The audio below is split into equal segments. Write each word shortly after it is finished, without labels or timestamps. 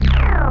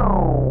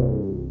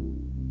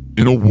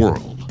in a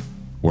world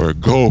where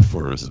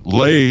gophers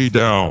lay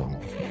down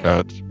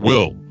at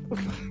will,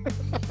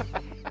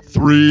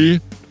 3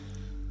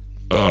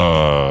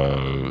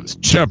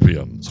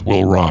 champions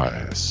will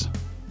rise.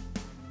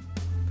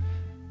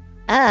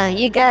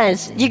 You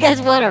guys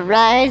want to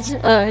rise,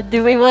 or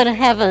do we want to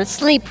have a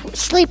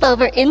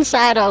sleepover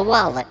inside our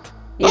wallet?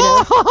 You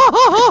know?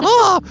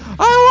 I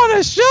want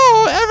to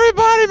show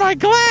everybody my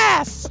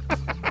glass.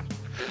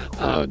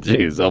 Oh,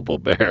 geez, Uncle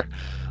Bear.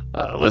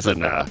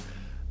 Listen,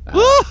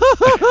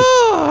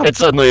 it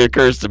suddenly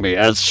occurs to me,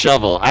 as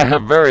Shovel, I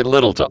have very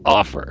little to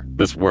offer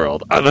this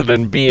world other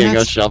than being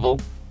a shovel.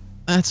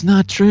 That's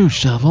not true,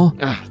 Shovel.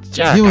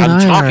 Jack, I'm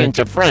talking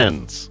to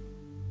friends.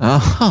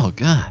 Oh,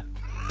 God.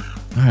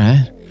 All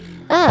right.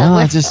 Oh,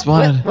 I just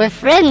wanted. We're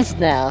friends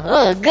now.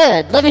 Oh,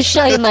 good. Let me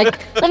show you my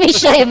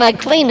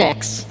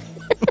Kleenex.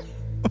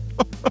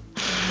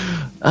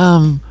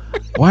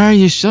 Why are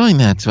you showing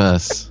that to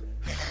us?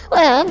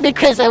 Well,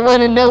 because I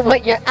want to know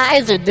what your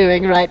eyes are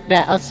doing right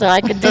now, so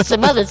I can do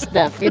some other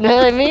stuff. You know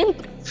what I mean?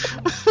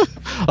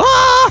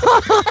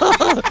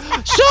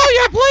 Show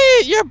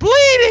your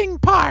bleeding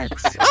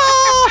parts.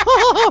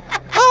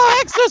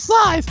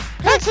 Exercise,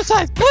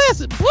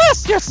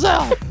 bliss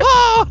yourself.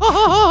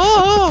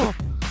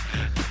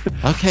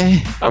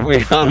 Okay. Are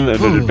we on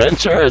an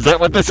adventure? Is that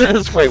what this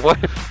is? Wait, what?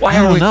 Why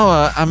are we?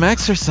 No, I'm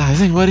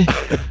exercising. What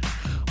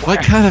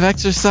kind of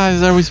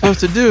exercise are we supposed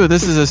to do?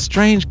 This is a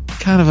strange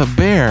kind of a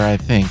bear, I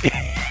think.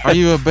 Are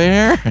you a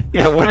bear?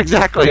 Yeah, what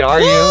exactly are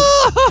you?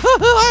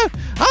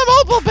 I'm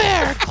Opal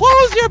Bear.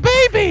 Close your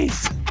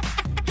babies.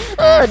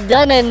 Oh,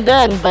 done and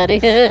done, buddy.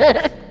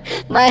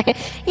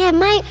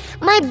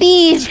 My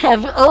bees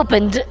have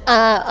opened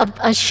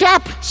a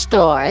shop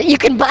store. You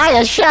can buy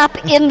a shop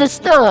in the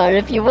store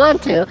if you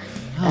want to.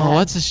 Oh,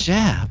 what's a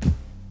shop?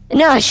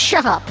 No, a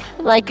shop.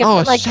 Like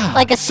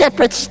a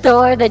separate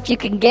store that you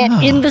can get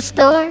in the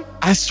store.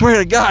 I swear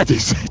to God, you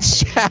said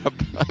shop.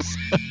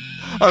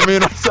 I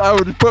mean, I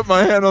would put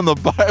my hand on the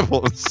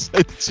Bible and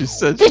say that you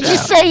said Did you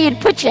say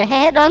you'd put your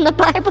hand on the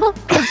Bible?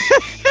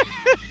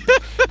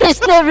 There's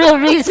no real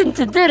reason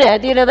to do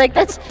that. You know, like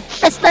that's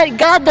not.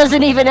 God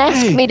doesn't even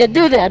ask me to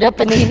do that up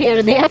in here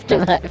in the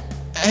afterlife.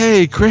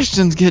 Hey,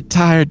 Christians get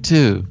tired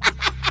too.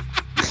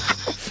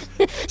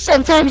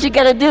 Sometimes you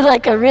gotta do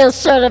like a real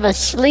sort of a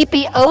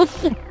sleepy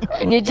oath,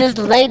 and you just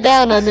lay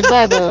down on the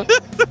Bible.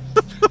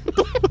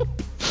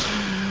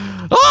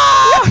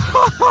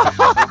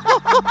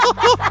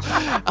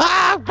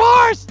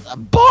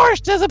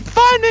 Borscht is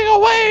finding a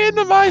way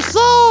into my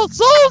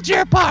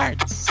soldier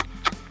parts.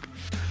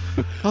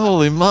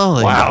 Holy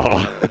moly!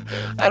 Wow,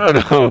 I don't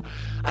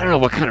know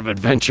what kind of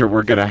adventure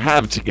we're gonna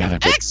have together.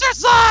 But...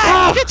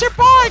 Exercise! Get your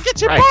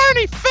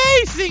Barney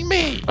facing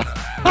me.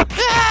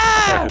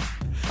 Yeah!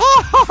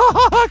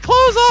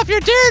 Close off your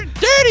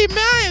dirty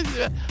mind.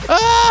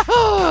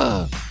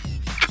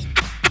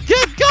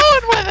 Get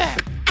going with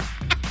it.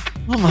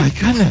 Oh my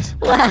goodness.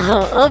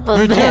 Wow,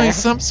 We're doing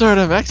some sort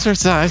of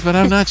exercise, but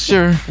I'm not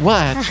sure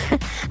what.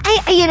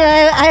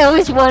 I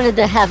always wanted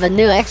to have a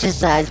new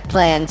exercise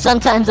plan.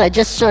 Sometimes I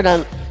just sort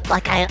of,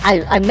 like,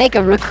 I make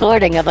a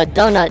recording of a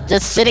donut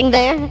just sitting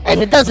there,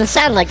 and it doesn't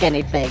sound like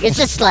anything. It's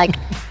just like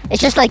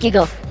you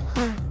go,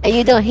 and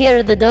you don't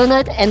hear the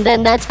donut, and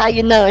then that's how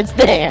you know it's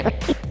there.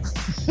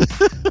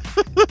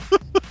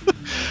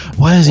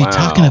 What is he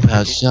talking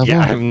about, Shovel?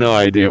 Yeah, I have no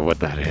idea what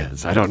that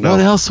is. I don't know.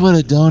 What else would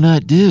a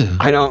donut do?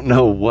 I don't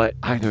know what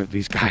either of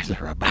these guys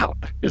are about.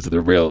 Is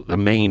the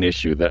main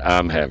issue that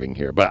I'm having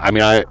here. But I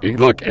mean,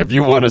 look, if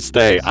you want to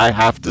stay, I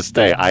have to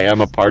stay. I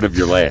am a part of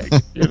your leg,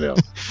 you know.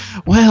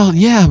 Well,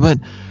 yeah, but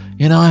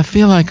I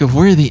feel like if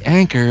we're the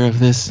anchor of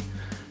this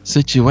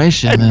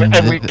situation,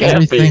 and we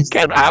can't be.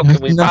 How can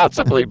we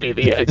possibly be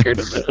the anchor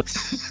to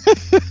this?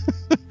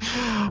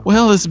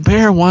 Well, this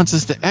bear wants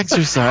us to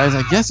exercise.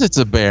 I guess it's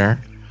a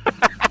bear.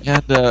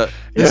 And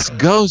this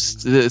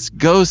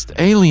ghost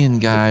alien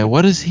guy,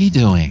 what is he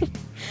doing?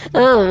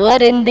 Oh,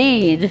 what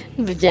indeed,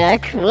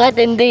 Jack? What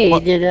indeed,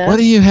 What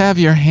do you have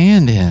your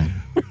hand in?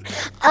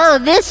 Oh,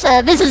 this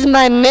is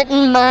my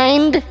mitten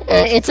mind.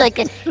 It's like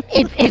it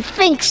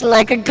thinks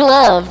like a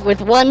glove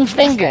with one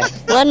finger,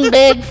 one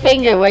big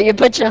finger where you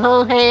put your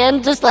whole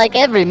hand, just like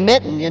every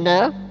mitten, you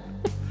know.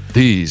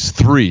 These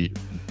three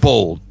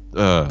bold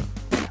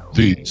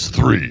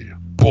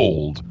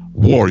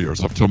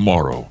warriors of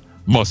tomorrow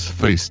must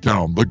face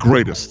down the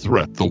greatest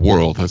threat the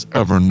world has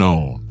ever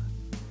known.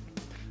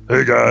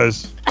 Hey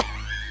guys.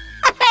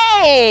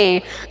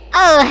 Hey!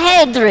 Oh,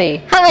 Henry,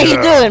 how are you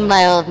doing,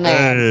 my old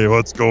man? Hey,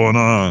 what's going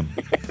on?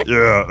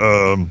 Yeah,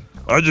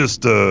 I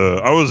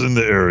was in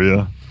the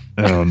area,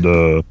 and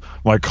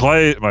my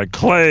clay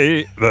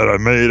that I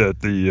made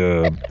at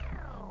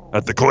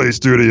the clay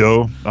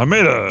studio. I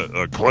made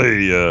a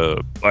clay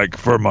like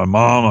for my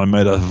mom. I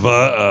made a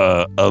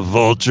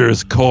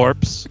vulture's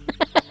corpse.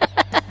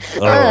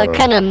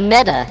 Kind of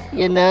meta,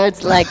 you know.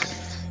 It's like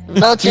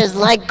vultures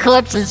like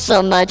corpses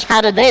so much.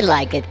 How do they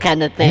like it,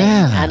 kind of thing?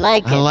 Yeah, I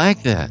like it. I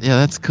like that. Yeah,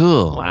 that's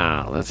cool.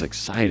 Wow, that's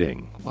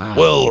exciting. Wow.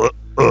 Well,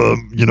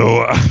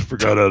 I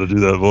forgot how to do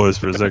that voice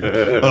for a second.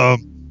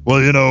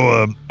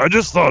 Well, I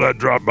just thought I'd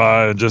drop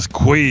by and just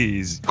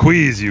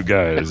queeze you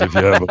guys if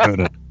you have a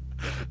minute.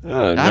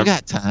 I've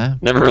got time.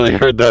 Never really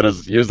heard that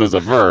as used as a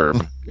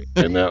verb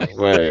in that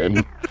way,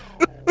 and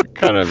it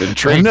kind of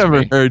intrigues me.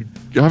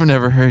 I've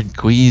never heard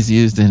queeze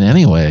used in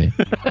any way.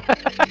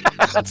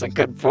 That's a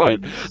good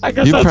point. I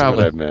guess You that's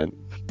probably- what I meant.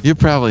 You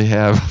probably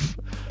have,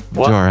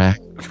 What? Jorak.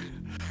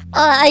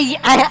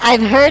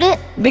 I've heard it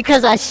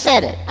because I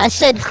said it. I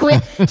said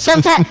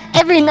Sometimes,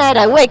 every night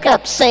I wake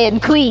up saying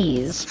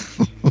queeze.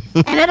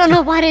 And I don't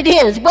know what it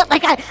is. But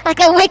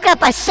I wake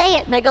up, I say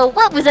it, and I go,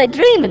 what was I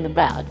dreaming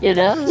about,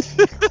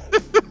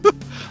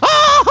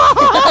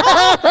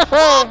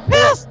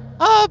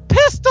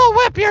 Pistol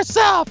whip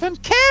yourself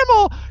and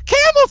camel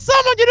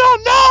someone you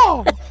don't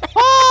know.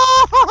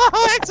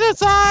 Oh,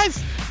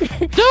 exercise.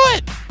 Do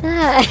it.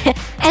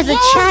 As a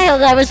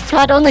child, I was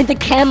taught only to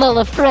camel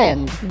a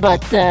friend.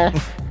 But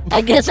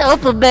I guess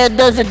Opal Bear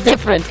does it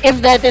different,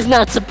 if that is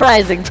not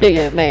surprising to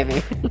you,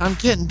 maybe. I'm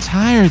getting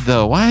tired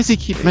though. Why does he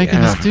keep making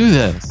us do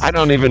this? I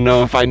don't even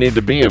know if I need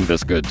to be in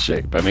this good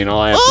shape. I mean,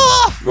 all I have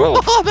Oh,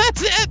 Whoa.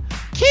 that's it.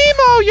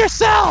 Chemo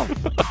yourself.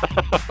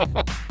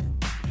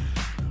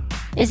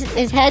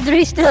 Is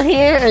Hadri still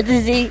here, or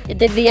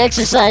did the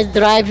exercise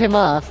drive him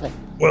off?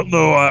 Well,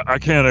 no, I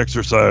can't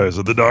exercise.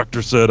 The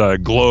doctor said I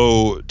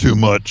glow too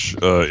much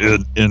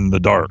in the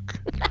dark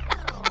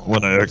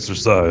when I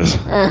exercise.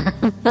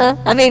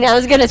 I mean, I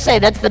was gonna say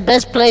that's the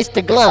best place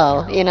to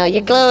glow.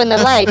 You glow in the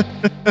light.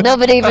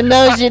 Nobody even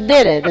knows you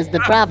did it. Is the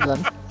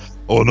problem?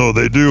 Oh no,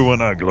 they do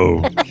when I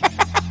glow.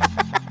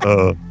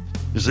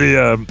 You see,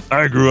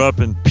 I grew up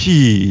in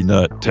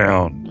Peanut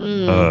Town,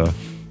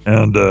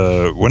 and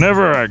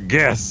whenever I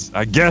guess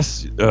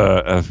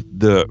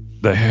the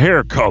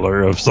hair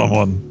color of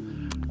someone,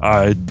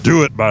 I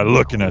do it by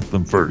looking at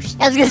them first.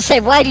 I was gonna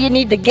say, why do you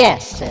need to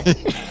guess?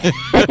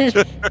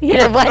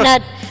 Why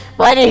not?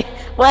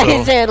 Why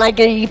is there are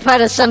you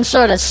part of some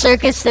sort of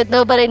circus that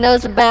nobody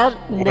knows about?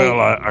 Well,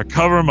 I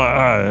cover my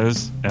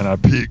eyes and I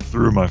peek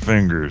through my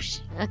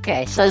fingers.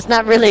 Okay, so it's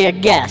not really a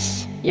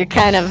guess. You're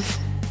kind of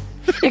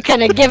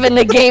giving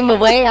the game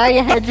away, are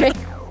you, Hedrick?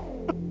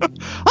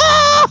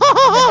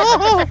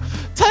 Oh,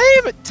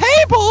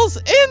 tables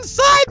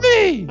inside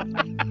me.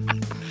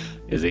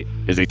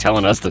 Is he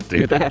telling us to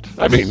do that?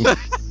 I mean,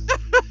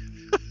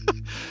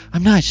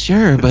 I'm not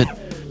sure, but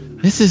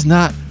this is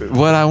not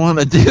what I want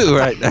to do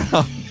right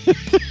now.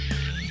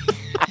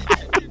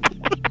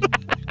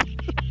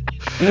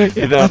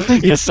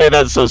 you say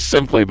that so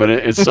simply, but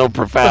it's so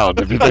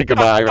profound. If you think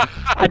about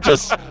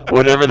it,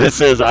 whatever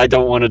this is, I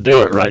don't want to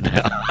do it right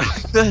now.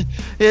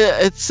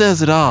 It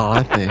says it all,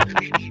 I think.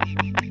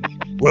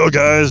 Well,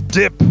 guys,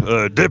 dip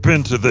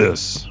into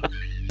this.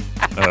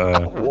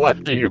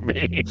 What do you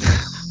mean?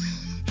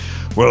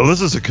 Well,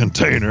 this is a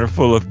container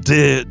full of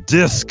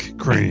disc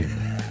cream.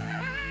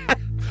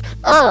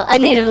 Oh, I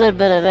need a little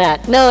bit of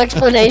that. No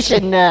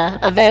explanation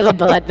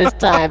available at this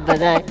time,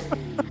 but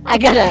I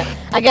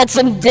got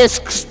some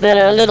discs that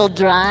are a little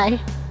dry.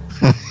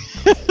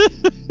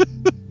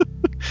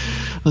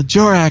 Well,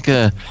 Jorak,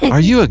 are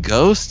you a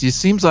ghost? It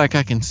seems like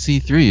I can see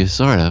through you,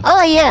 sort of.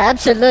 Oh yeah,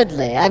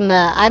 absolutely. I'm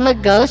a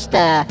ghost.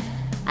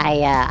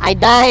 I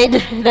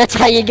died. That's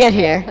how you get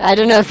here. I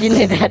don't know if you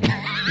knew that.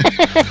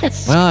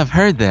 Well, I've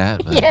heard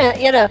that. But...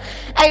 Yeah,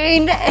 I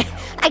mean,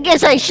 I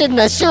guess I shouldn't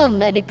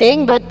assume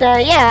anything, but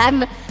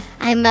yeah,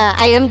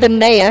 I am the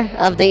mayor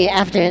of the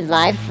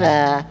afterlife.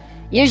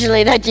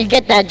 Usually that you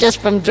get that just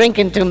from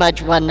drinking too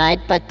much one night,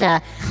 but I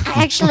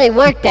actually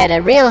worked at it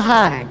real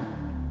hard.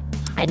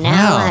 And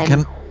now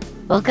Wow,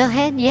 Well, go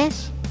ahead,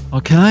 yes?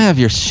 Well, can I have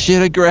your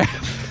shitograph?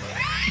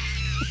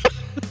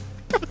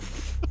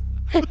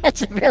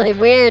 That's a really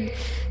weird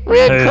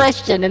Hey,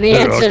 question, and the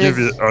Here, answer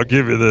is... I'll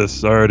give you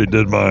this. I already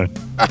did mine.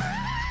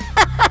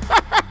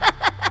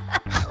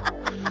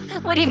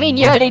 What do you mean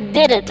you already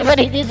did it? What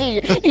did you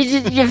do?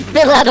 You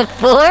fill out a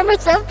form or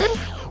something?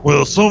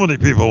 Well, so many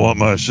people want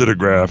my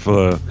shitograph.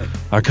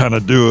 I kind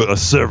of do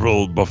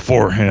several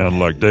beforehand,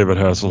 like David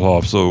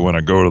Hasselhoff, so when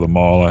I go to the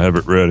mall, I have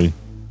it ready.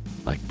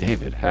 Like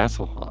David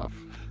Hasselhoff.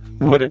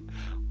 What?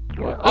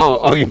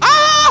 Oh, you...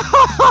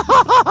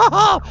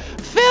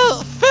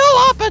 Fill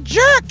up a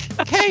jerk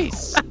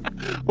case.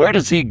 Where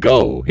does he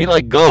go? He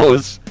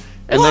goes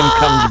and then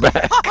comes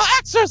back.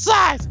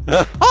 Exercise.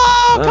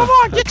 Oh, come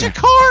on, get your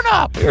corn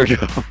up. There we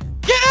go.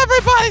 Get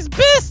everybody's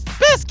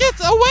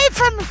biscuits away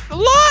from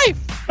life.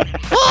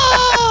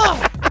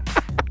 Oh.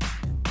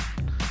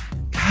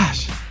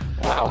 Gosh,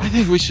 Wow. I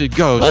think we should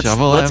go, Let's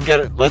Shovel. Let's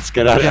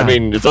get out. Yeah. I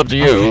mean, it's up to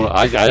you.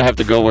 I have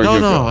to go where you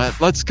go.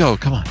 Let's go.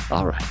 Come on.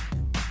 All right.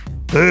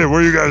 Hey, where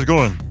are you guys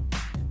going?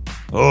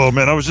 Oh,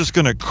 man, I was just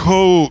going to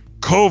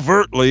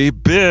covertly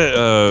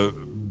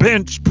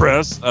bench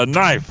press a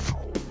knife.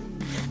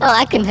 Oh,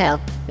 I can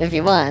help if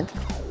you want.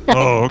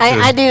 Oh, okay.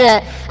 I do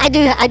that.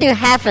 I do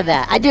half of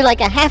that. I do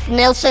like a half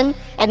Nelson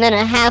and then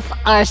a half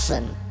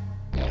arson.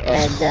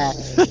 And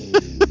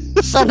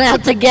somehow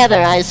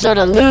together I sort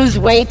of lose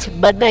weight,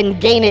 but then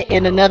gain it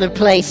in another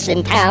place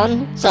in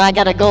town. So I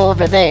gotta go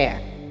over there.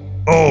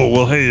 Oh,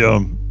 well, hey,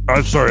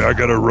 I'm sorry, I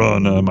gotta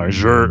run. My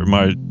jur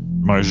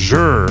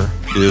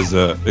is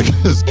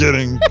is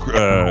getting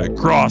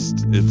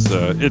crossed.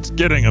 It's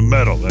getting a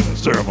medal in a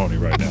ceremony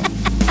right now.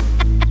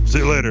 See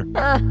you later.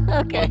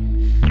 Okay.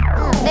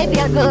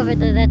 Maybe I'll go over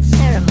to that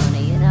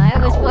ceremony. I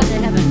always wanted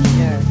to have a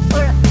jur.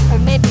 Or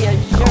maybe a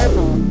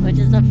gerbil, which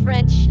is a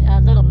French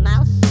little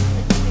mouse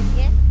that you can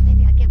get.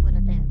 Maybe I'll get one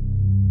of them.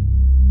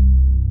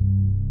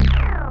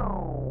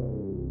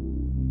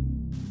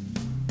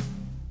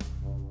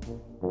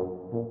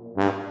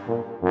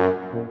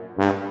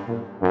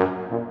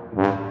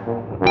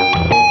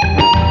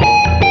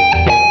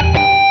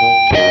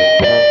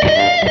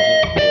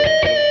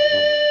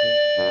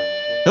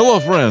 Hello,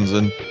 friends,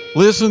 and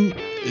listen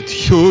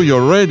to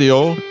your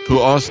radio, to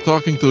us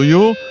talking to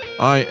you.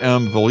 I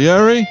am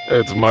Valieri.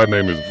 My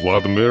name is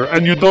Vladimir,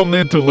 and you don't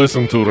need to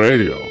listen to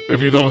radio. If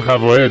you don't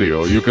have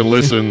radio, you can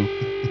listen.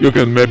 You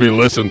can maybe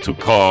listen to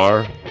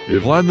car.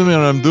 Vladimir,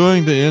 I'm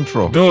doing the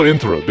intro. Do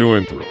intro.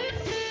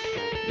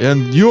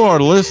 And you are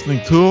listening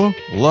to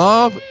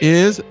Love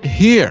is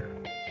Here,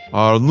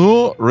 our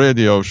new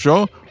radio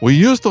show. We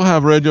used to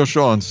have radio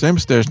show on same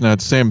station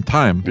at same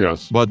time.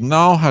 Yes. But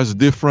now has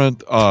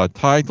different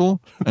title,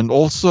 and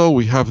also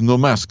we have new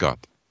mascot.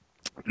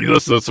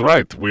 Yes, that's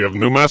right. We have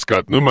new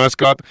mascot.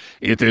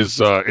 It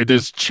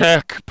is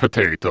Czech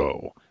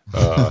Potato.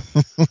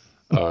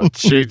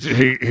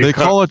 They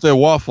call it a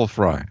waffle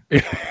fry.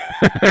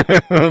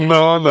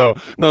 No.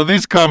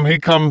 He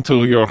come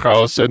to your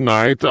house at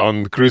night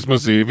on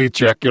Christmas Eve. He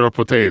check your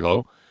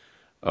potato.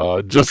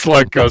 Just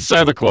like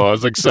Santa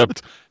Claus,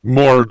 except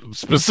more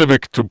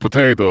specific to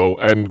potato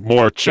and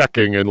more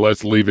checking and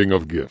less leaving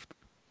of gift.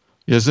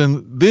 Yes,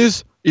 and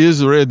this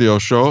is a radio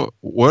show,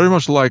 very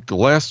much like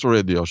last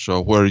radio show,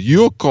 where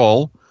you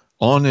call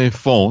on a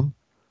phone.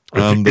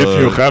 If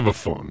you have a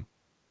phone.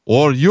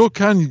 Or you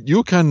can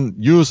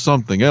use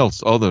something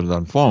else other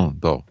than phone,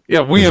 though.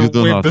 Yeah, we've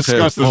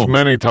discussed this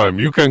many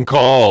times. You can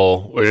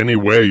call any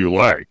way you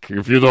like.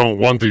 If you don't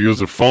want to use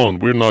a phone,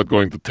 we're not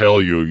going to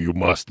tell you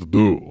must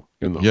do.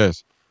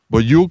 Yes,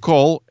 but you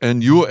call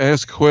and you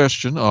ask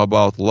question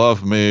about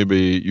love.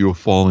 Maybe you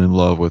fall in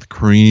love with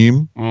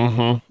cream.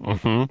 Yes.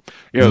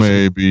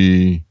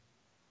 Maybe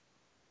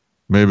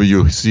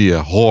you see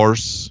a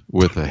horse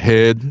with a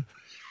head.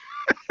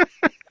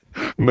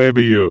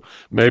 Maybe you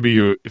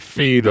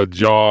feed a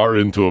jar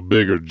into a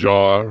bigger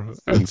jar,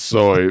 and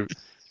so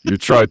you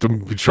try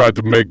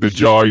to make the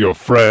jar your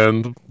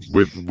friend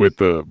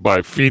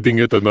by feeding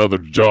it another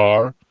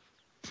jar.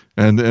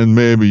 And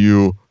maybe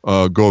you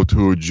go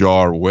to a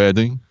jar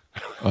wedding,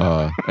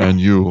 and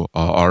you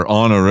are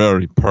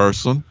honorary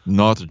person,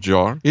 not a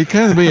jar. It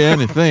can be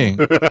anything.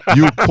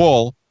 You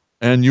call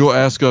and you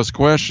ask us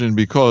question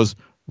because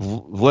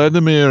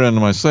Vladimir and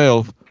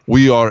myself,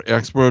 we are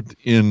expert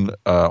in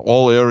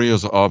all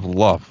areas of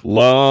love.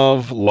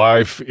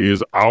 Life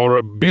is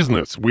our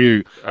business.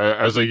 We,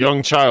 as a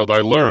young child,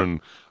 I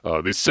learned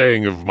this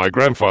saying of my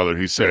grandfather.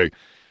 He say,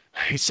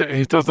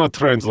 he does not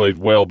translate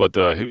well, but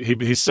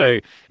he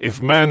say,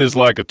 if man is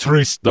like a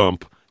tree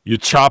stump, you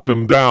chop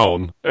him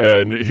down,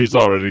 and he's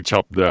already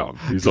chopped down.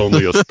 He's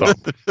only a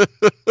stump.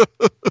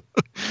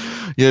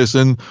 Yes,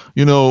 and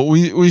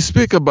we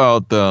speak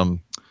about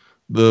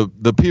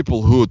the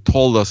people who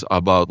told us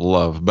about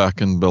love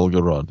back in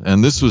Belgorod,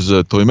 and this was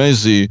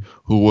Toimezi,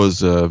 who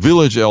was a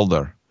village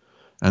elder,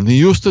 and he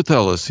used to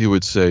tell us. He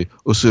would say,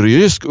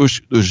 "Usirisk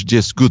ush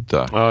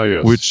deskuta,"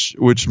 yes.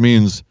 which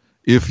means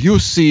if you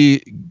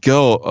see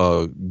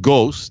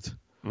ghost,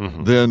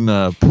 then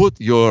put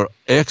your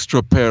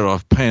extra pair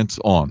of pants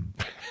on.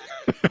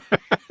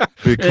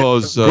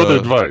 Because good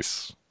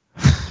advice.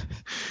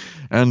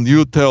 And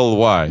you tell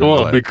why.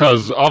 Well,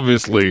 because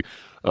obviously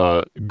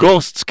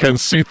ghosts can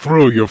see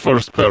through your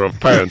first pair of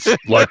pants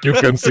like you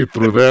can see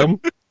through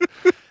them.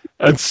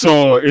 And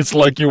so it's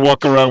like you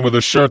walk around with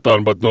a shirt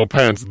on but no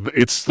pants.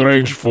 It's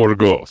strange for a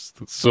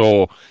ghost.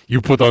 So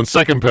you put on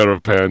second pair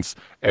of pants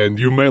and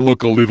you may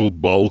look a little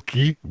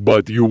bulky,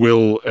 but you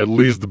will at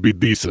least be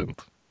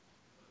decent.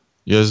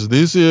 Yes,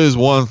 this is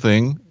one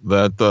thing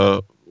that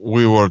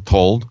we were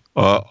told.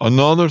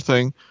 Another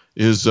thing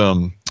is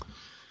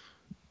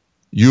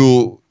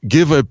you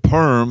give a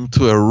perm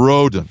to a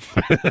rodent.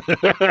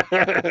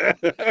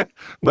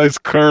 Nice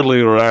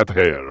curly rat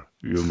hair,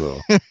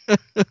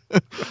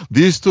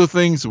 These two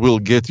things will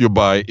get you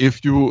by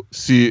if you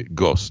see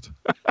ghost.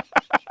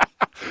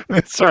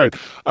 That's right.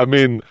 I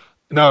mean,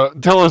 now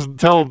tell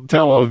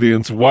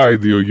audience, why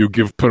do you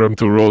give perm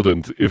to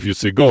rodent if you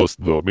see ghost,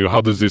 though? I mean,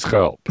 how does this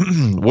help?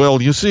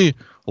 Well, you see,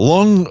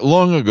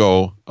 long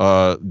ago,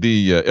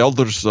 the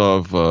elders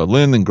of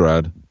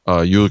Leningrad,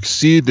 you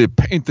see the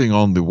painting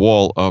on the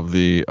wall of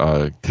the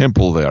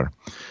temple there,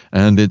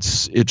 and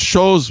it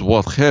shows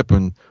what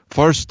happened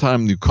first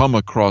time you come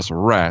across a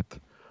rat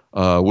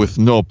with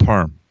no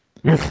perm.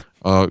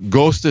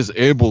 Ghost is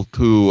able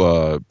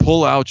to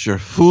pull out your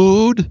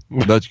food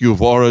that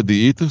you've already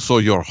eaten, so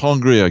you're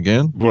hungry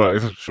again. Right,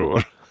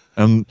 sure.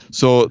 And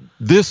so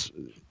this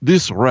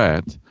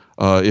rat,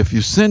 if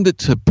you send it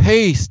to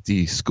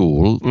pasty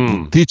school,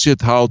 teach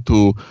it how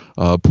to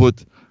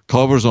put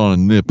covers on a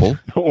nipple.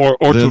 Or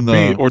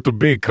Then, to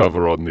be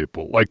cover on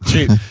nipple. Like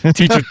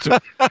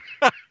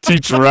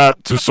teach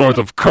rat to sort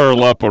of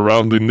curl up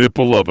around the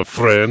nipple of a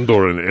friend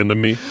or an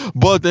enemy.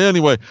 But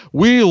anyway,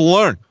 we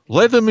learn.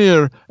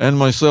 Vladimir and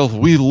myself,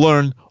 we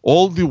learn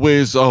all the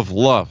ways of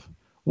love.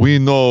 We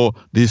know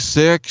the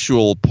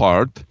sexual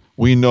part.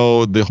 We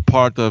know the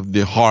part of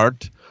the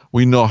heart.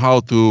 We know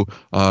how to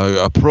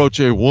approach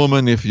a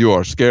woman if you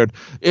are scared.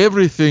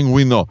 Everything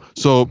we know.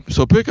 So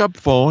pick up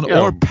phone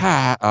Yeah. or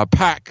a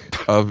pack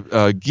of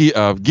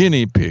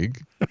guinea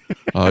pig.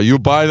 You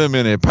buy them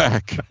in a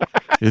pack.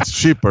 It's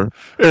cheaper.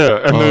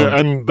 Yeah,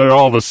 and they're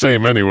all the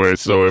same anyway.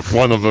 So if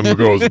one of them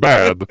goes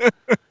bad,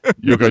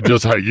 you could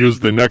just use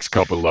the next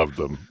couple of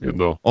them. You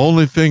know.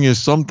 Only thing is,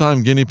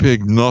 sometimes guinea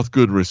pig not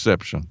good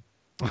reception.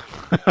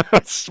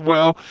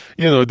 Well,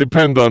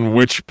 depend on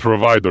which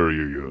provider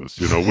you use.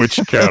 Which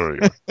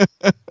carrier.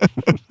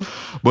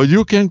 But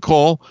you can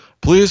call.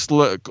 Please.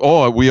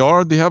 We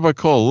already have a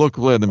call. Look,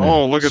 Vladimir.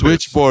 Oh, look at this.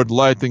 Switchboard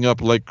lighting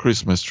up like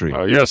Christmas tree.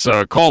 Yes,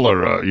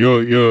 caller.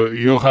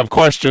 You have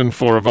question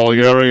for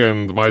Valieri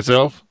and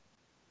myself?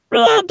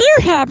 Well, I do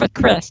have a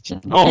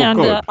question and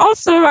good.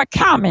 Also a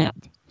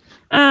comment.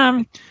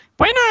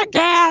 When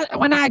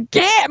I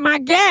get my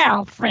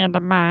gal friend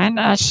of mine,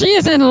 she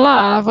is in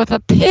love with a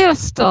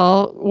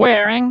pistol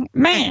wearing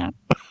man.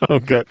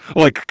 Okay,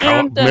 like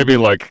And, maybe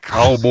like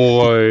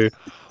cowboy,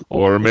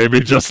 or maybe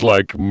just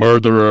like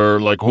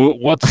murderer. Like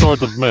what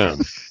sort of man?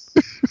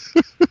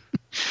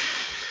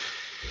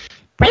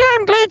 Well,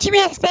 I'm glad you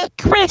asked that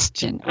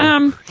question.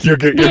 You're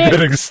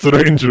getting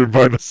stranger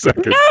by the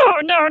second.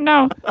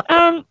 No.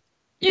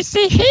 You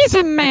see, he's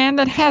a man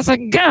that has a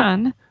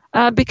gun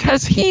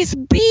because he's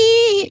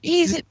B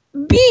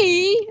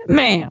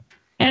man,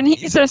 and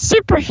he's a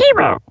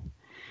superhero.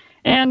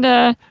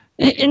 And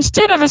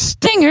instead of a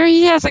stinger,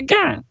 he has a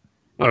gun.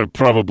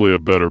 Probably a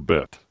better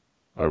bet,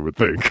 I would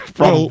think.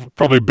 Well-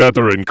 Probably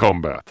better in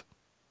combat.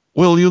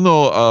 Well,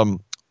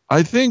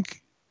 I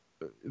think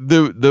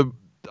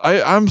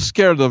I'm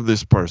scared of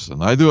this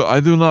person. I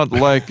do not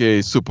like a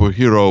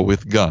superhero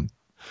with gun.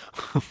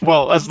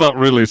 Well, that's not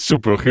really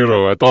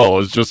superhero at all.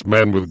 It's just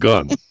man with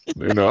gun.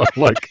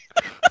 Like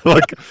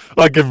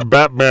if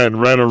Batman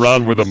ran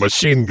around with a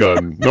machine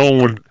gun, no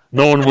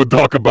one would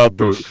talk about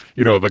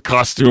the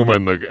costume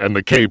and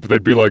the cape.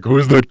 They'd be like,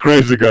 "Who's that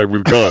crazy guy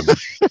with gun?"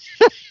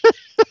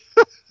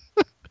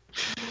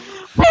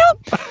 Well,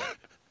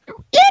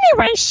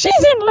 anyway,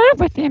 she's in love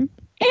with him,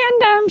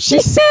 and she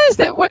says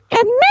that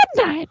at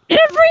midnight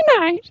every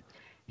night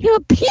he'll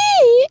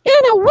pee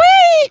in a waiting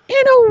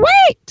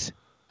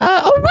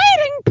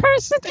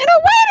person in a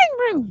waiting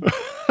room.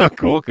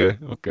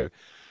 Okay.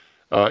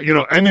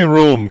 Any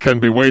room can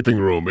be waiting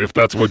room if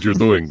that's what you're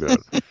doing there.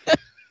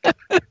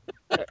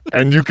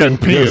 And you can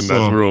pee Yes, in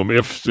that room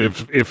if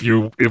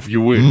you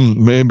wish.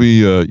 Maybe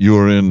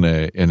you're in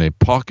a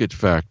pocket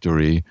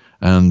factory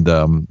and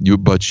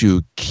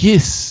you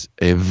kiss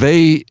a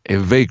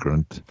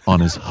vagrant on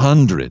his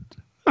 100.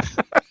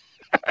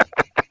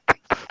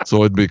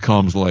 So it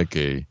becomes like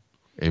a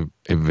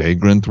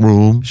vagrant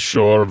room.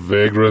 Sure,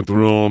 vagrant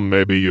room.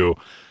 Maybe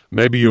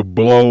you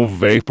blow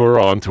vapor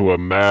onto a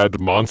mad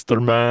monster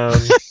man.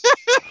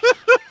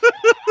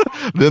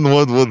 Then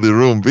what would the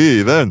room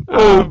be then?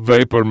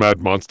 Vapor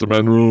mad monster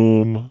man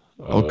room.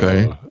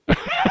 Okay.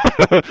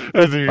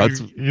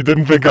 You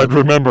didn't think I'd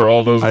remember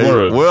all those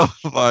words.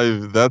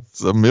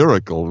 That's a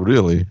miracle,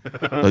 really,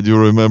 that you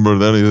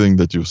remembered anything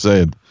that you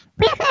said.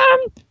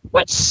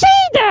 What she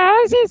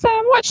does is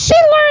what she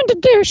learned to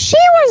do. She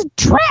was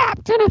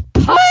trapped in a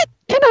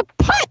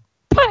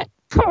putt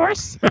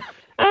course.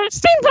 It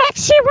seems like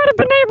she would have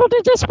been able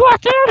to just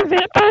walk out of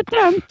it, but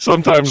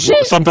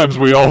sometimes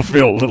we all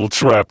feel a little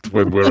trapped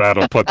when we're at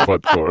a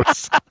putt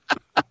course.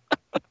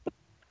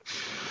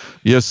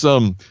 Yes,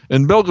 in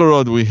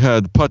Belgorod we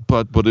had putt,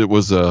 but it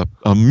was a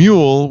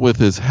mule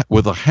with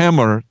a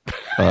hammer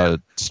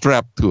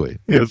strapped to it.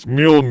 Yes,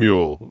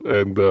 mule,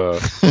 and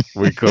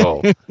we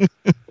call.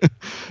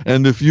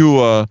 And if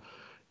you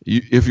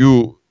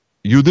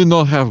did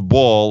not have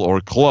ball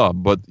or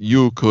club, but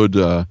you could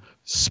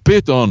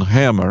spit on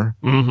hammer,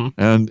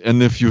 and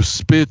if you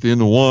spit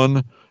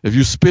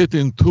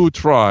in two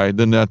try,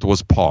 then that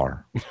was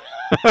par.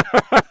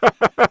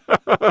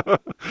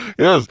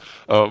 Yes,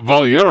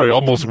 Valieri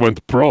almost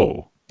went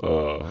pro.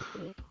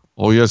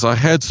 Oh yes, I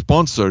had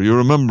sponsor. You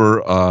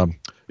remember?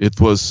 It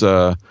was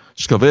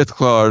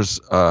Skavetklar's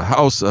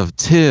House of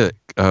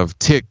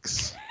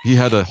Ticks. He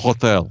had a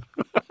hotel.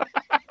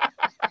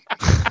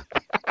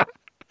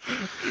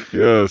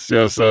 Yes.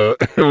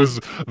 It was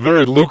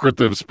very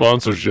lucrative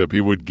sponsorship.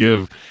 He would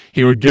give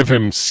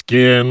him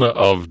skin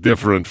of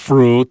different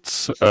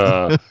fruits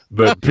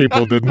that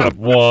people did not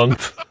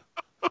want.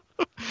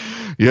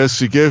 Yes,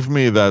 he gave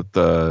me that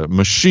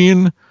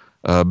machine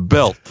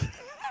belt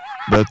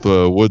that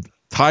would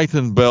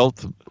tighten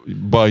belt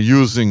by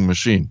using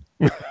machine.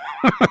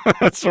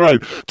 That's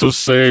right. To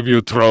save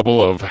you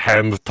trouble of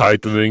hand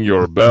tightening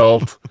your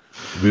belt,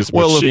 this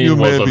Well, machine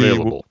was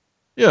available.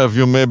 Yeah, if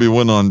you maybe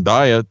went on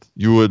diet,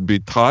 you would be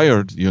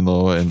tired,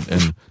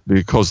 and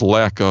because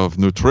lack of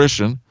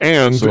nutrition.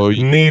 And So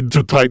need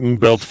to tighten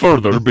belt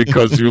further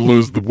because you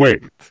lose the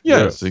weight.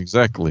 Yes,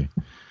 exactly.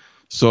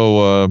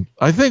 So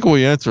I think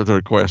we answered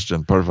her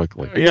question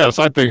perfectly. Yes,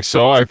 I think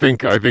so. I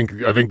think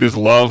this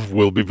love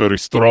will be very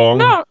strong.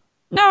 No.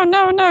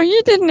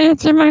 You didn't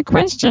answer my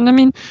question. I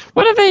mean,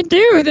 what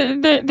do?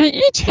 They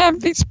each have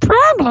these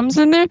problems,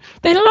 and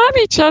they love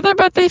each other,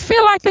 but they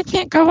feel like they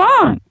can't go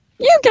on.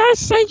 You guys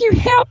say you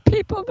help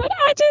people, but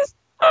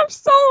I'm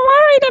so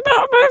worried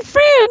about my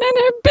friend and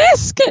her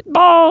biscuit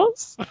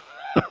balls.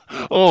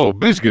 Oh,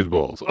 biscuit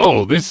balls.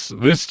 Oh, this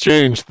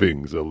changed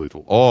things a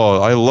little.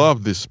 Oh, I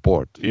love this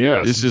sport.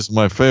 Yes. This is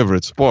my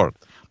favorite sport.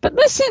 But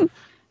listen,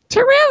 to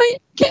really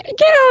get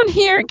on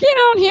here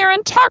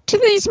and talk to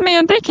these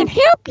men. They can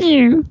help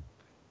you.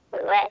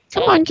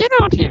 Come on, get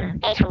on here.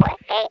 It's what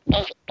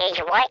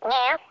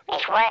now?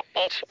 It's what?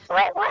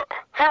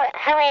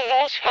 Who is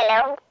this?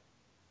 Hello?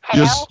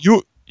 Yes,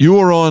 you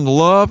are on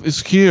Love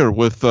is Here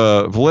with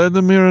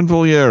Vladimir and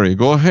Valery.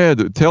 Go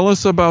ahead. Tell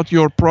us about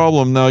your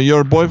problem. Now,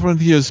 your boyfriend,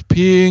 he is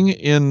peeing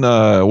in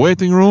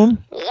waiting room?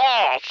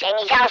 Yes, and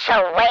he's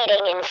also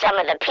waiting in some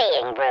of the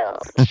peeing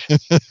rooms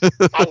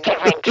at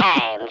different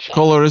times.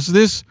 Caller, is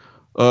this...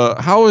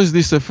 how is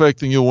this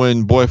affecting you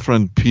when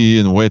boyfriend pee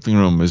in waiting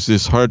room? Is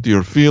this hurt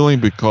your feeling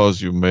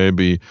because you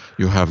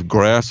have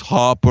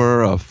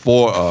Grasshopper,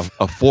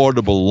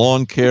 affordable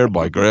lawn care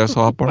by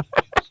Grasshopper?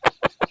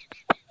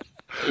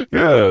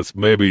 Yes,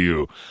 maybe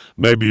you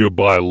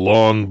buy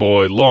Lawn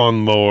Boy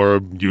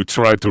lawnmower, you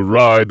try to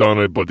ride on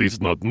it, but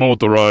it's not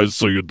motorized,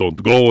 so you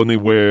don't go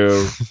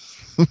anywhere.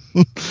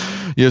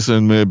 Yes,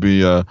 and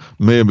maybe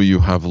you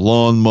have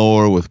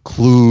lawnmower with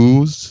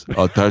clues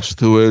attached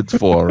to it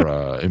for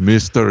a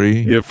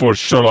mystery. Yeah, for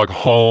Sherlock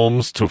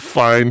Holmes to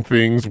find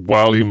things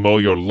while he mow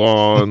your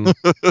lawn.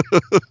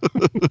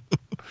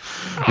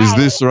 Is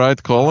this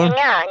right, caller?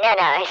 No.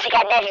 It's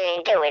got nothing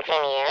to do with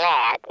any of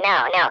that.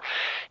 No.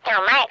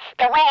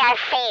 The way I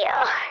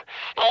feel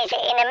is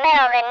in the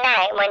middle of the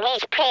night when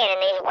he's peeing in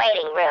these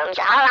waiting rooms,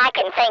 all I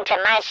can think to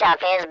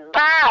myself is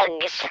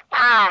bugs.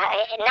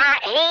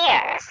 Not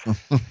here.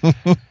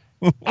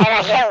 And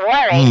I get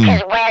worried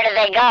because where do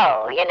they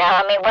go?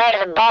 Where do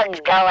the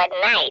bugs go at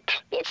night?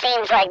 It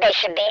seems like they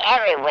should be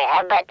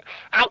everywhere, but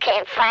I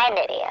can't find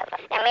any of them.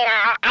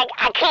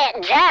 I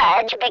can't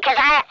judge because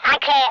I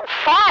can't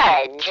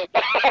fudge.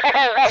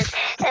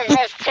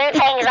 there's two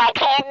things I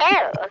can't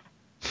do.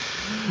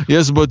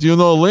 Yes, but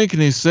Lincoln,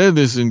 he said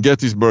this in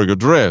Gettysburg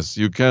Address.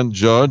 You can't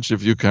judge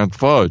if you can't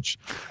fudge.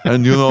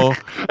 And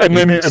and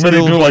then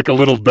he do like a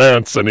little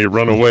dance and he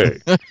run away.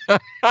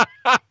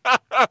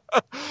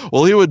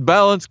 Well, he would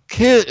balance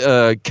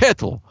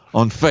kettle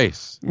on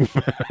face.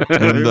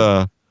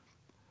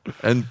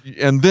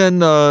 And then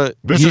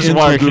this is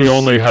why he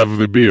only have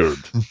the beard.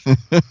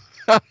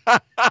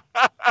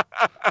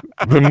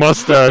 The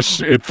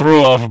mustache, it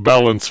threw off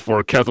balance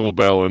for kettle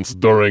balance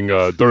during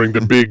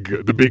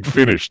the big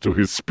finish to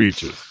his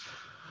speeches.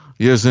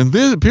 Yes, and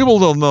people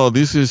don't know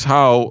this is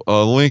how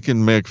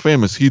Lincoln make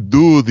famous. He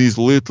do these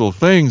little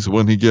things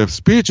when he gave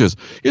speeches.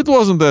 It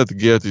wasn't that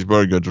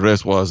Gettysburg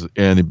Address was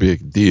any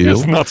big deal.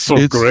 It's not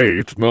so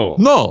great, no.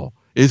 No,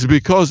 it's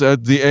because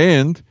at the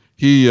end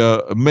he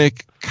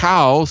make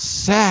cow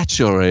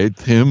saturate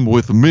him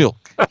with milk.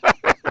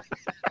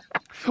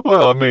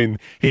 Well,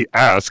 he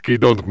asked, he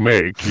don't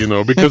make,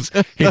 because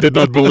he did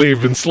not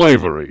believe in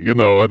slavery,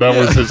 that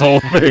was his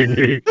whole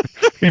thing.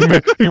 He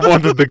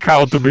wanted the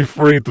cow to be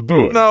free to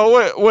do it. Now,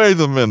 wait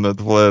a minute,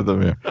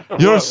 Vladimir.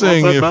 You're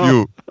saying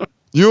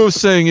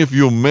if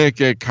you make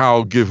a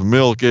cow give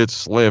milk, it's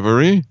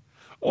slavery?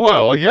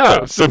 Well,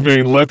 yes.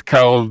 Let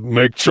cow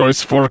make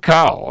choice for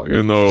cow.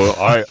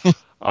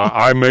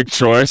 I make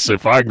choice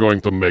if I'm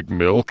going to make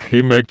milk.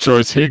 He make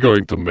choice he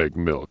going to make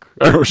milk.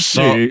 Or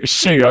she,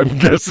 I'm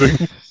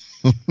guessing.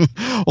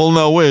 Well,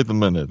 now, wait a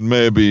minute.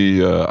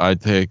 Maybe I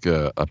take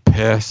a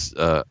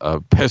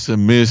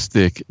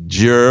pessimistic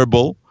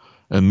gerbil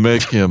and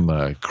make him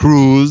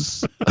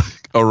cruise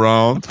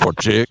around for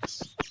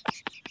chicks.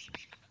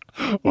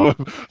 Well,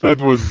 that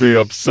would be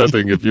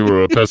upsetting if you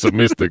were a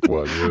pessimistic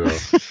one,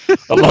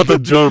 A lot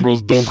of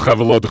gerbils don't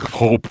have a lot of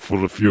hope for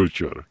the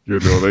future,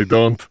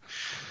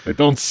 They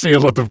don't see a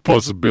lot of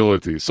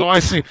possibilities. So I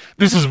see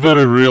this is a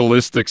very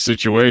realistic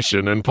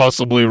situation and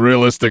possibly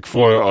realistic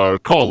for our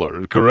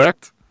caller,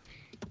 correct?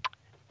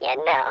 Yeah,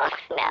 no.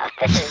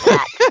 This is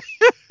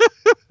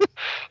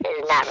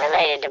not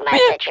related to my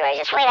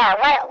situation. Sweetheart,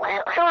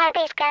 who are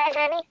these guys,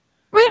 honey?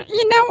 Well,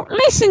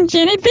 listen,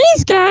 Jenny,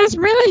 these guys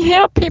really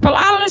help people.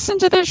 I listen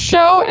to their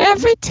show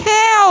every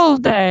tell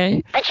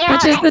day. But you don't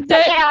have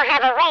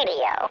a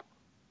radio.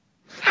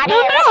 How do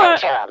you listen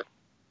to them?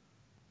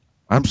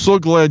 I'm so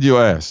glad you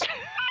asked.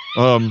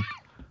 A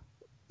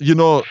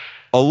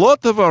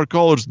lot of our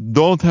callers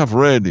don't have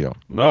radio.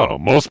 No,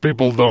 most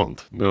people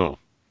don't. No.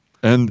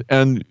 And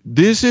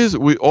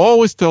we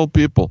always tell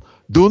people,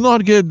 do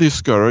not get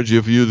discouraged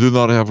if you do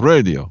not have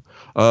radio.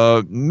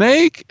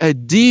 make a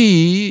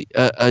D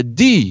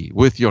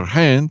with your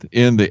hand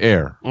in the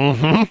air.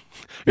 Mm-hmm.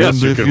 Yes,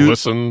 And you if can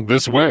listen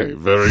this way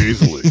very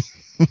easily.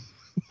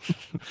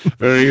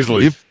 Very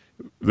easily. If-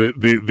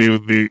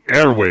 the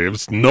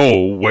airwaves know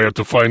where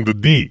to find the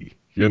D.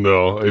 You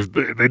know, if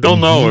they don't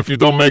know, if you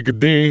don't make a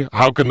D,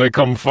 how can they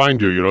come find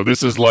you? You know,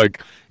 this is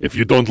like, if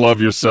you don't love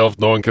yourself,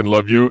 no one can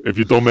love you. If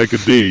you don't make a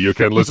D, you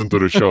can't listen to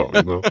the show,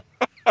 you know?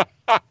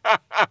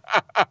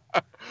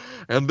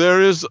 And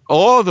there is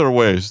other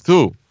ways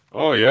too.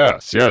 Oh,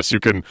 yes. You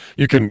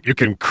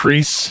can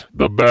crease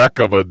the back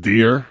of a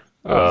deer.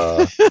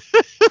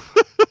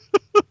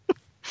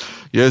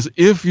 Yes,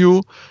 if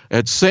you,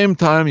 at same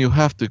time, you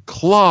have to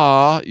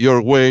claw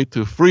your way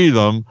to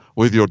freedom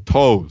with your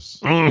toes.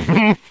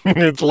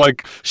 It's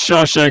like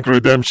Shawshank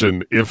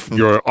Redemption if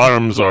your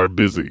arms are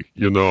busy.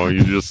 You know,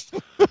 you just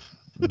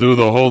do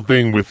the whole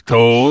thing with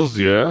toes,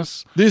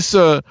 yes? This,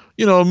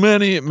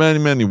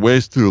 many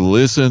ways to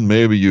listen.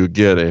 Maybe you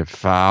get a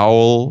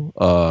foul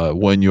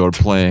when you're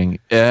playing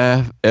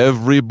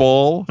every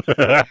ball,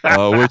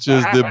 which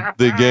is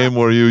the game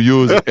where you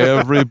use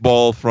every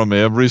ball from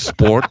every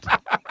sport.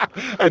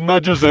 And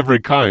not just every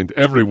kind,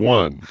 every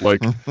one.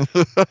 Like,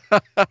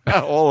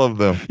 All of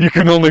them. you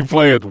can only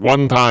play it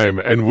one time,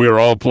 and we're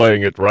all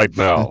playing it right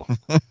now.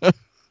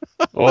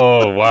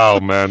 Oh, wow,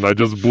 man. I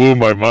just blew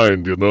my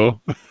mind, you know?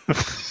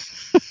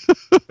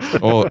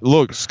 Oh,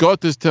 look,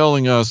 Scott is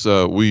telling us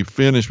we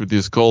finished with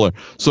this caller.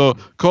 So,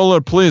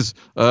 caller, please,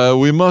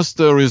 we must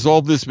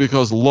resolve this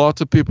because lots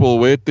of people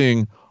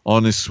waiting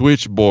on a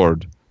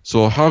switchboard.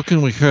 So, how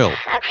can we help?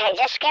 Okay,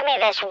 just give me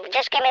this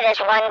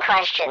one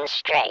question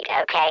straight,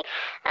 okay?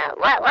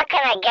 What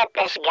can I get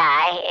this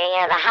guy? You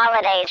know, the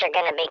holidays are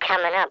going to be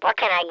coming up. What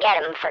can I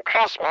get him for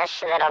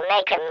Christmas that'll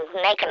make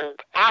him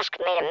ask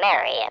me to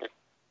marry him?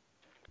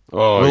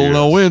 Oh, Well, yes.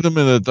 now, wait a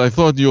minute. I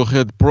thought you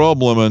had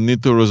problem and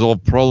need to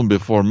resolve problem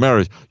before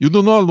marriage. You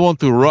do not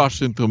want to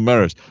rush into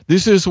marriage.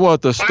 This is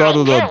what the I start do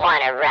of the...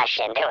 want to rush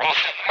into it.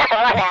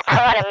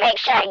 I want to make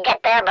sure I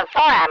get there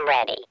before I'm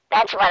ready.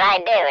 That's what I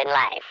do in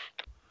life.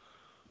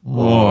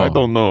 Oh, I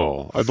don't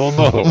know.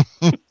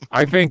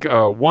 I think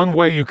one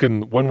way you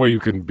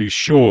can be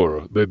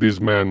sure that this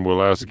man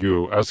will ask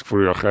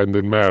for your hand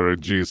in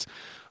marriage is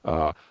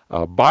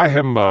buy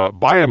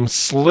him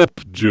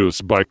Slip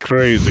Juice by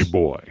Crazy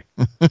Boy.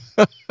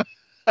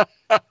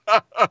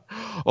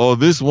 Oh,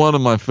 this is one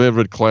of my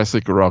favorite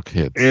classic rock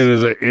hits.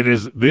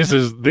 This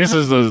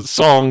is a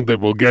song that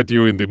will get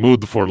you in the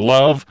mood for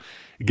love,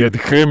 get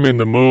him in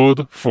the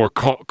mood for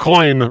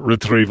coin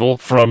retrieval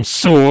from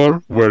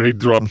sewer where he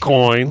dropped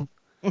coin.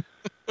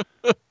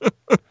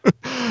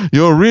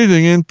 You're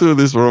reading into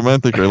this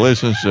romantic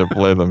relationship,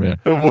 Vladimir.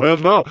 Well,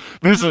 no,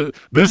 this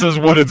is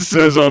what it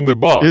says on the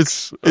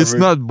box. It's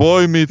not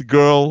boy meet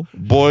girl,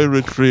 boy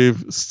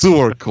retrieve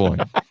sewer coin.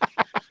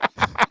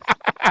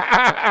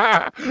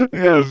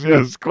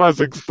 Yes,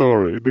 classic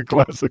story. The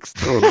classic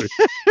story.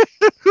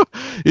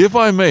 If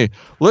I may,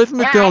 let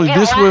me tell you,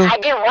 I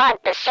do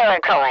want the sewer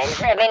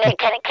coins. I mean,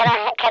 can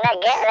I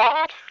get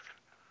that?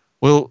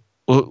 Well,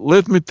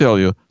 let me tell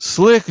you,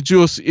 Slick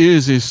Juice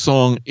is a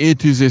song.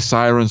 It is a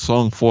siren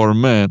song for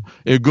men.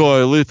 It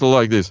go a little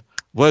like this.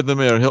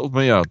 Vladimir, help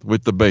me out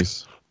with the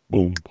bass.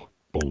 Boom, boom,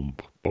 boom,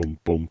 boom,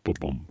 boom, boom,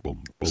 boom,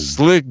 boom.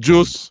 Slick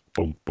Juice,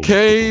 Boom, boom,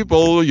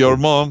 cable your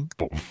mom.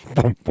 boom,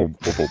 boom, boom,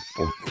 boom,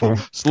 boom, boom,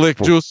 Slick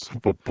Juice, boom,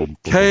 boom, boom.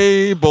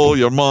 cable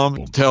your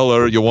mom. Tell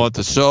her you want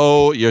to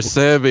show your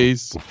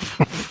savvies.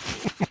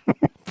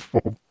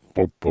 Boom,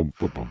 boom, boom,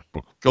 boom,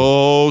 boom.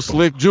 Go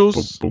Slick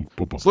Juice. Boom,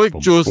 boom, boom, Slick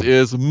boom, Juice boom.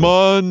 is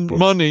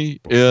money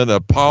in a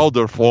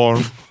powder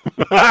form.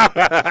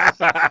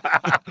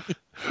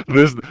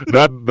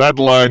 That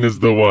line is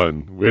the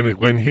one.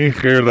 When he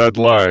hear that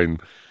line,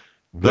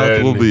 That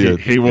then will be it.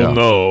 he will Yeah.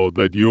 know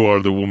that you are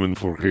the woman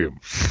for him.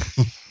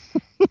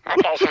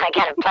 Okay, so I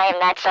gotta play him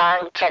that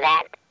song to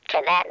that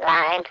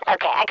line.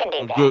 Okay, I can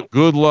do that.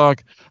 Good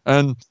luck.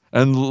 And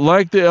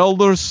like the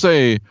elders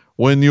say,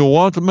 when you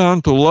want a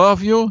man to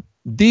love you,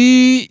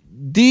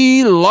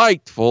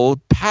 delightful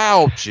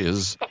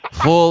pouches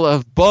full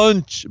of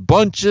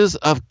bunches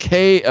of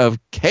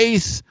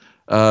case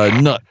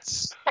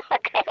nuts.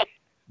 Okay.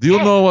 Do you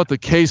know what the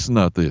case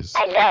nut is?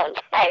 I don't.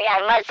 I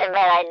must admit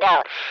I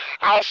don't.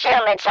 I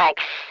assume it's like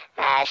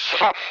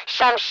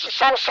some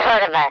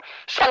sort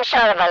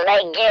of a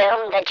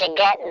legume that you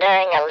get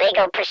during a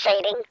legal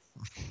proceeding.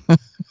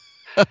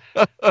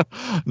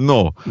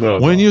 No.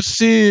 When you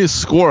see a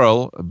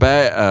squirrel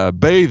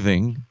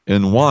bathing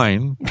in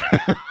wine,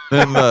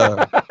 then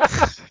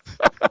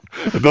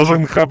It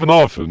doesn't happen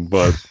often,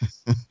 but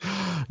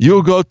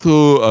you go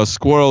to a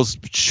squirrel's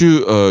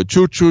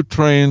choo-choo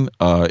train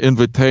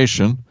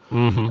invitation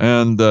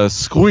and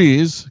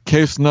squeeze.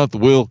 Case nut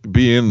will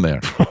be in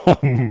there. oh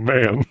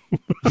man,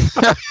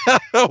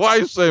 Why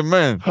you say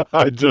man?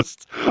 I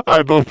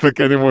don't think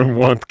anyone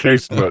wants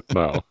case nut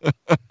now.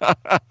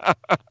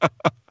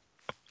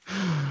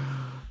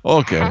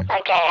 Okay.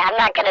 Okay, I'm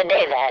not gonna do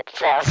that.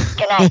 So,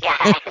 good night,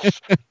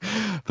 guys.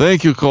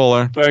 Thank you,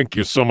 caller. Thank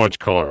you so much,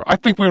 caller. I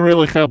think we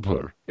really help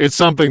her. It's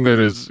something that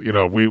is,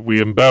 we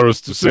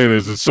embarrassed to say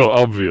this. It's so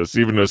obvious.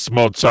 Even a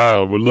small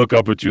child will look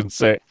up at you and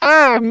say,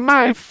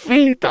 my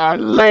feet are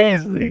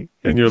lazy.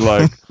 And you're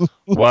like,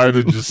 why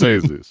did you say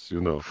this,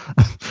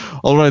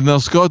 All right, now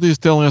Scotty is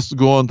telling us to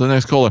go on to the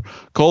next caller.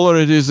 Caller,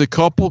 it is a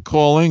couple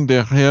calling.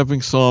 They're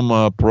having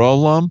some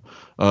problem.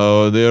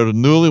 They're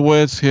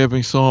newlyweds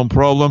having some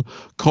problem.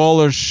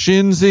 Caller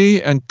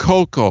Shinzi and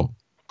Coco.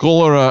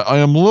 Caller, I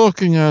am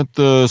looking at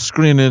the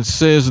screen. It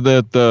says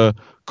that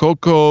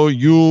Coco,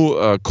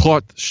 you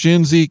caught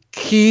Shinzi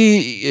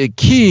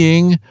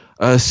keying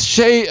a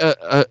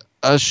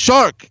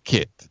shark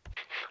kit.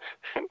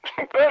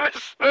 That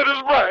is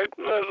right.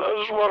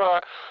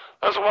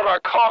 That's what I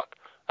caught.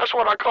 That's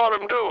what I caught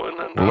him doing.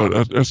 And, Well,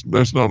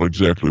 that's not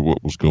exactly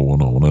what was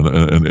going on.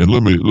 And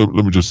let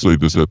me just say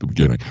this at the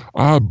beginning.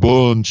 I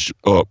bunch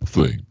up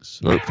things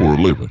for a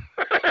living.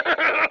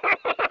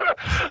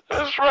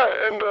 That's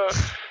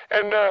right.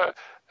 And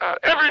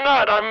every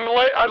night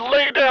I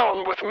lay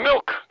down with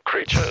milk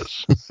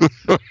creatures. Is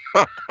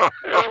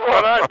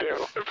what I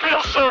do. It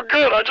feels so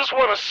good. I just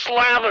want to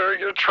slather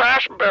your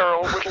trash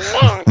barrel with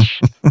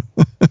lunch.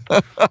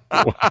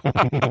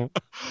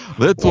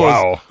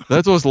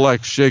 That was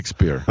like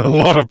Shakespeare. A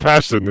lot of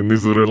passion in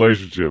this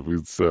relationship.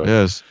 It's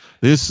Yes,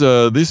 this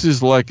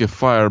is like a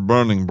fire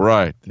burning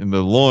bright in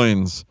the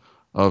loins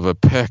of a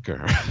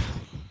pecker.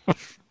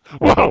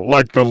 Wow,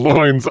 like the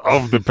loins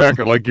of the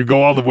pecker. Like you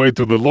go all the way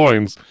to the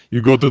loins.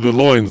 You go to the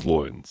loins.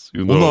 Well,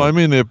 no, I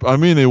mean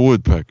a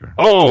woodpecker.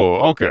 Oh,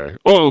 okay.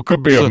 Oh, it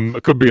could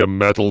be a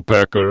metal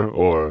pecker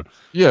or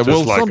Yeah, just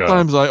well, like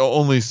sometimes I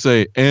only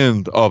say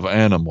end of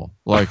animal.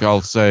 Like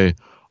I'll say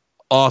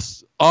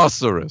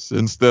ocerus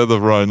instead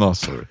of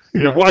rhinoceros.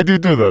 Yeah, why do you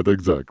do that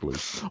exactly?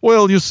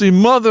 Well, you see,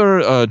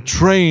 mother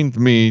trained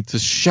me to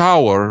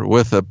shower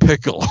with a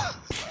pickle.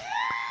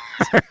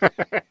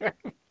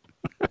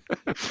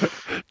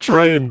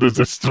 Trained is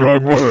a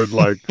strong word.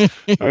 Like I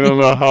don't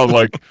know how.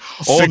 Like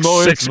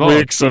six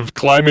weeks of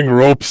climbing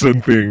ropes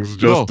and things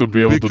just to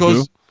be able to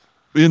do.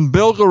 In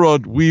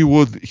Belgorod, we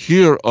would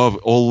hear of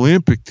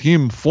Olympic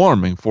team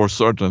forming for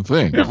certain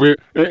things. Yeah,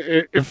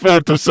 it's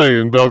fair to say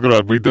in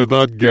Belgrade we did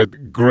not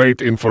get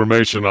great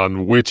information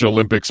on which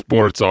Olympic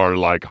sports are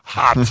like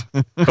hot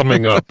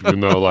coming up.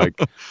 Like.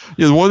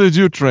 Yeah, what did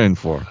you train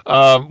for?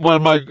 Well,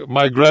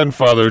 my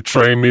grandfather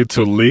trained me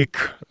to leak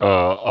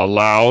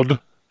aloud.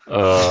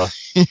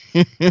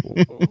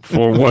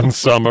 For one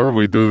summer,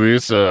 we do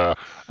this.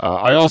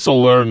 I also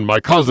learned, my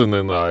cousin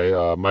and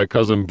I, my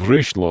cousin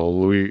Brishlo,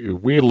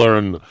 we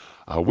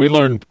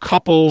learn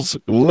couples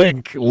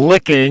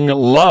licking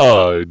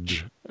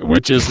lodge,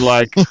 which is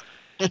like,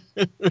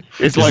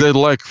 Is it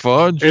like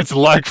fudge? It's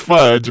like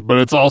fudge, but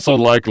it's also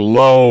like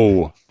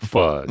low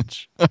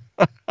fudge.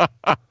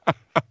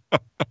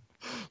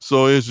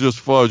 So it's just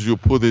fudge. You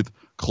put it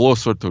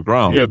closer to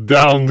ground. Yeah,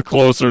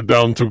 closer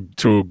down to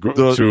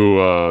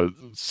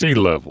sea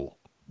level.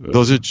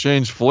 Does it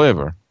change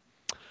flavor?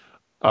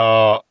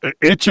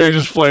 It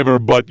changes flavor,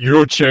 but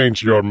you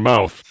change your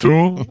mouth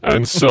too,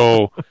 and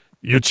so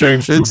you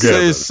change It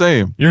together. stays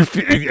same.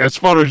 As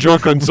far as you're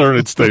concerned,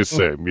 it stays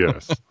same.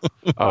 Yes.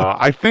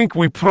 I think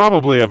we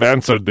probably have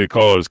answered the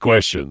caller's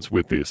questions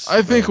with this.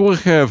 I think we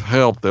have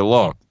helped a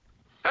lot.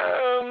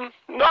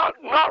 Not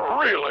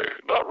really.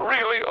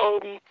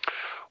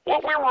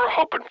 What we were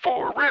hoping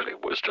for really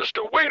was just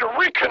a way to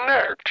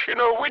reconnect.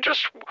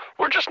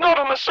 We're just not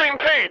on the same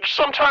page.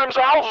 Sometimes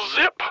I'll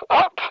zip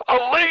up a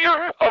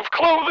layer of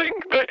clothing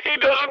that he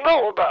doesn't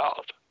know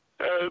about.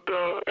 And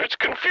it's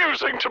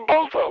confusing to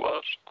both of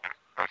us.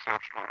 That's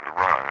absolutely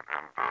right.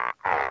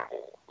 And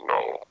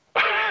no.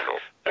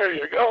 There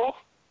you go.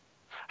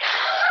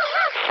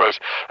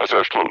 That's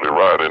absolutely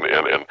right.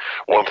 And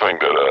one thing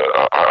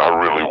that I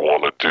really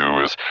want to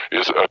do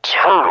is a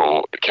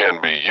turtle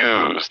can be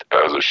used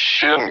as a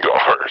shin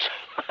guard.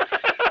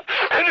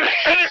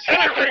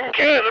 Anything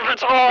can if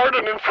it's hard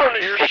and in front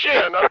of your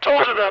shin. I've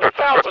told you that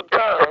 1,000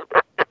 times.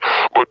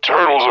 But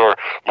turtles are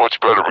much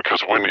better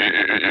because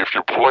if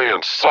you're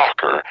playing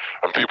soccer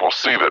and people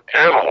see that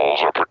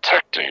animals are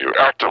protecting you,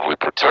 actively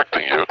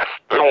protecting you,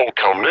 they won't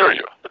come near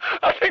you.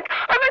 I think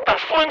the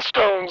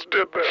Flintstones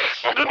did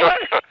this, didn't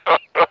they?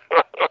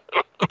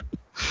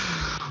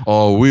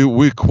 Oh,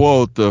 we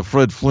quote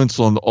Fred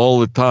Flintstone all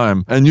the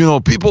time. And,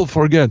 people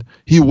forget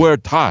he wear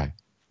tie.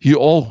 He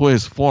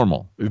always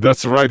formal.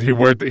 That's right.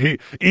 He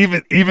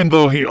even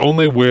though he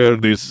only wear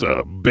this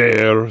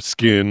bear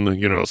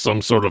skin,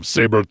 some sort of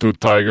saber-toothed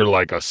tiger,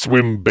 like a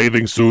swim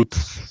bathing suit,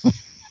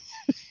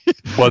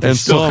 but he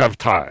still have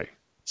tie.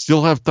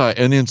 Still have tie.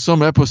 And in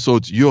some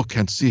episodes, you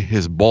can see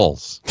his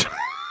balls.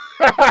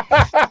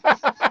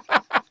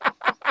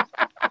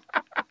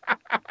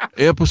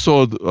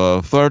 Episode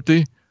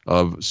 30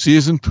 of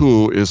season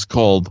 2 is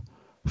called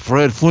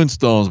Fred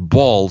Flintstone's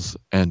Balls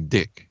and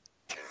Dick.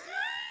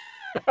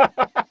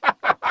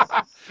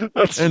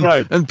 That's and,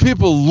 right. And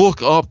people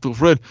look up to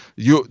Fred.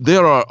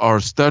 There are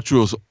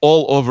statues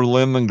all over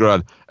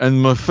Leningrad,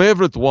 and my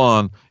favorite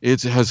one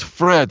has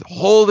Fred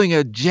holding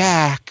a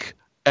jacket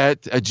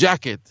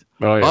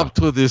Oh, yeah. up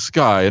to the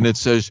sky, and it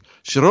says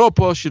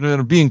 "Shropo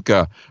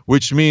Shnerbinka,"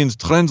 which means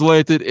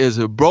translated is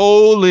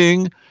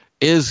 "Bowling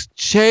is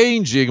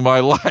changing my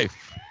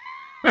life."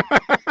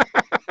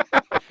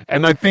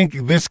 And I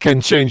think this can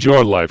change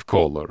your life,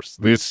 callers.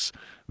 This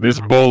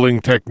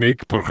bowling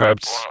technique,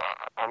 perhaps.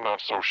 I'm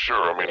not so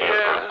sure. I mean,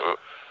 Yeah.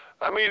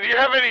 I mean, do you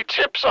have any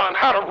tips on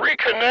how to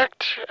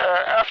reconnect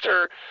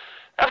after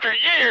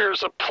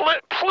years of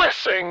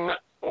plissing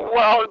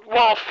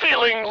while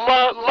feeling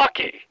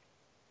lucky?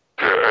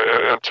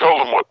 and tell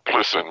them what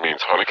plissin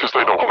means, honey, because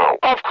they don't know.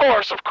 Of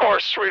course,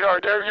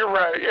 sweetheart. You're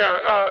right.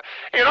 Yeah.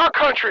 In our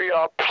country,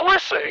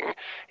 plissing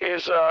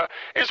is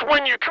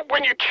when you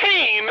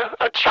cane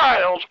a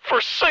child for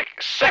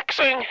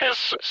sexing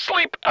his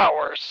sleep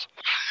hours.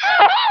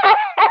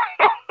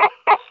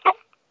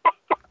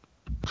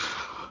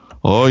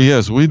 Oh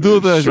yes, we do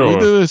that. Sure. We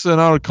do this in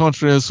our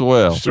country as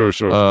well. Sure, of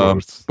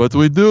course. But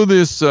we do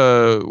this.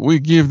 We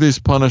give this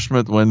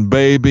punishment when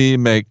baby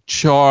make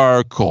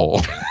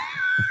charcoal.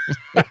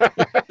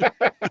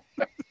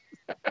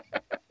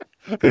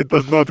 It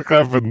does not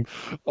happen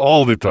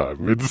all the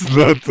time. It's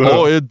not.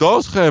 Oh, it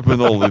does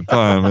happen all the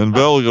time in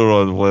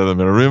Belgorod,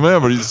 Vladimir.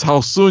 Remember, it's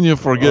how soon you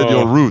forget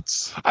your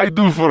roots. I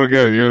do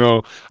forget,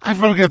 I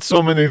forget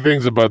so many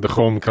things about the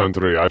home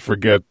country. I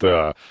forget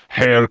the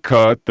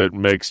haircut that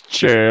makes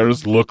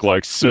chairs look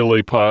like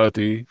silly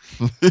putty.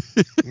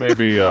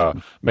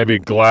 maybe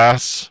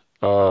glass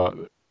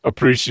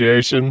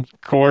appreciation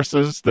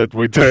courses that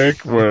we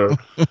take where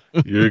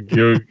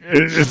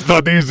it's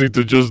not easy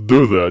to just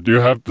do that.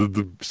 You have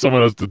to,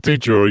 someone has to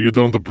teach you or you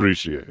don't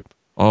appreciate.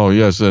 Oh,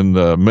 yes, and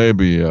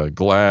maybe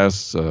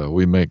glass.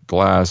 We make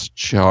glass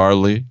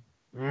Charlie.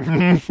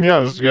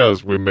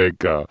 Yes,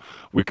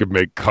 we could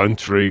make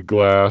country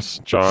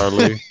glass,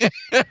 Charlie.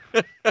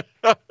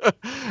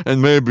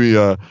 And maybe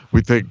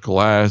we take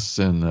glass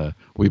and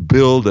we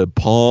build a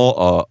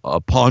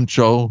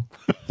poncho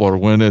for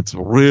when it's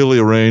really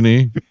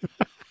rainy.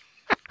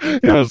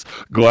 Yes,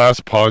 glass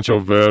poncho,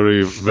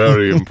 very,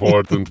 very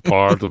important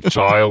part of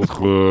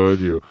childhood.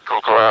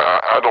 Coco,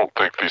 I don't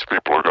think these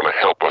people are going to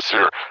help us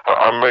here.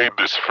 I made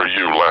this for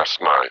you last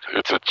night.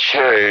 It's a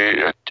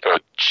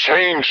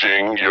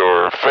changing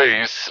your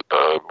face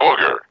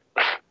booger.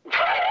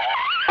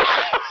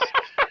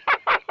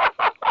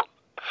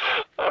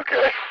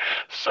 Okay,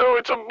 so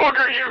it's a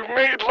booger you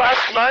made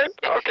last night?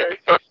 Okay.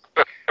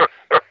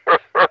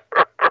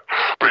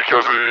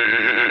 Because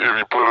if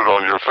you put it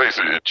on your face,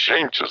 it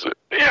changes it.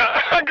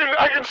 Yeah,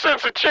 I can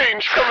sense a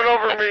change coming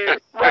over me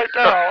right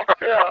now.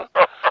 Yeah.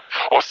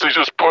 Oh, see,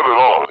 just put it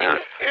on here.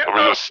 Let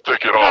me just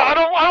stick it on. No, I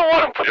don't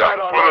want to put Yeah, that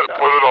on. put it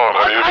on.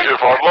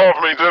 If our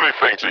love means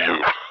anything to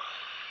you.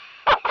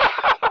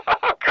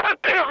 God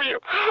damn you.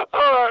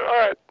 All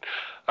right.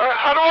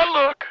 How do I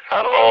look?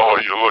 Oh,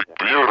 you look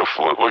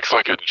beautiful. It looks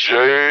like a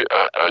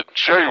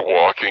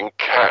jaywalking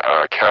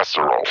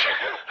casserole.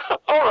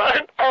 All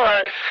right.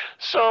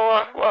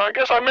 So, well, I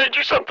guess I made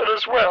you something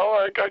as well.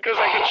 I guess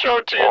I can show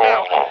it to you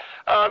now.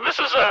 This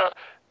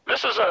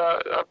is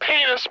a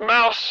penis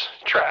mouse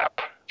trap.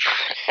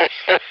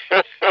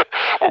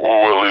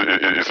 Well,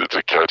 is it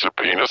to catch a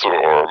penis or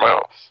a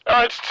mouse?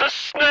 It's to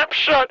snap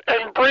shut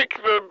and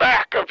break the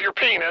back of your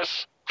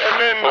penis,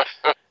 and then.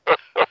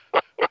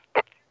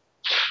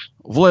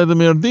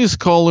 Vladimir, these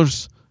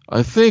callers,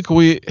 I think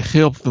we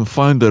helped them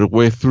find their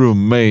way through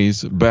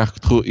maze back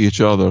to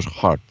each other's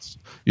hearts.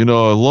 A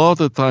lot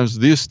of times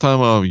this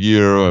time of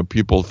year,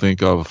 people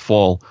think of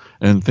fall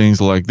and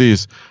things like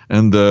this.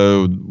 And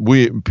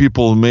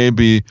people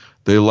maybe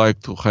they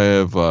like to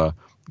have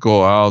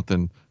go out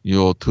and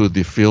to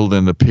the field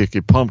and pick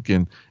a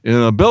pumpkin. In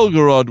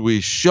Belgorod,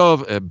 we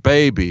shove a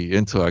baby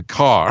into a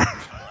car.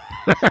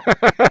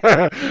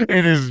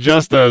 It is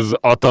just as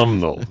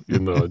autumnal,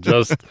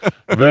 just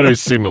very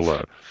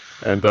similar.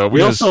 And we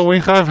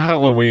have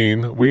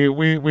Halloween.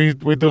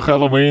 We do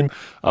Halloween.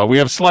 We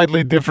have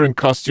slightly different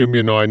costume.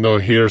 I know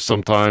here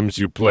sometimes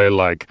you play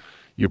like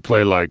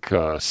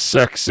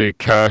sexy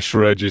cash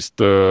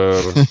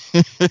register,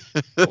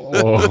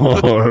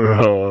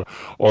 or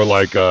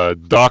like a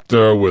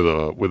doctor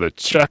with a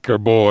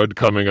checkerboard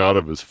coming out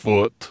of his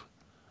foot.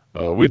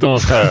 We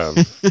don't have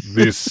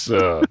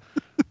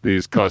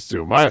these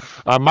costume. My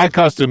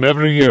costume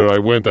every year I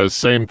went as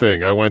same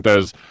thing. I went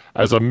as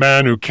a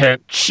man who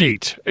can't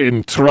cheat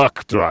in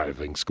truck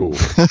driving school.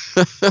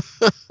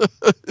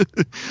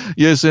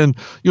 Yes, and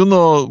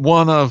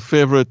one of our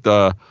favorite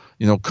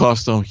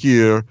costume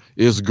here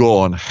is go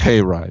on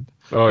hayride.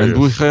 Oh, and yes.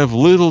 we have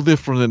little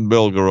different in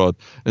Belgorod.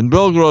 In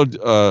Belgorod,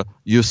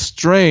 you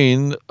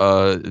strain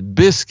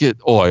biscuit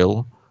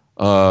oil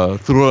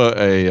through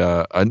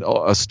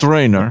a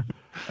strainer,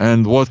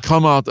 and what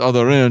come out the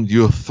other end,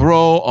 you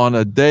throw on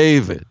a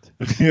David.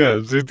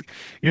 Yes,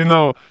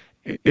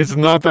 it's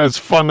not as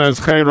fun as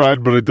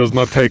hayride, but it does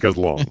not take as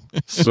long.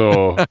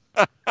 So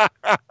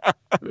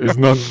it's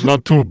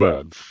not too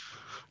bad.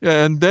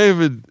 Yeah, and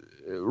David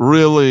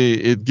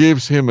really, it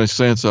gives him a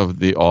sense of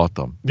the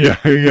autumn. Yeah,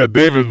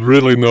 David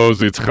really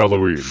knows it's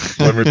Halloween.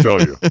 Let me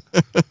tell you.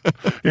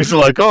 He's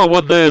like, oh,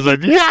 what day is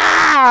it?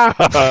 Yeah!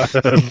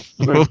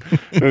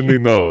 and he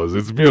knows.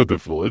 It's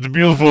beautiful. It's a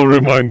beautiful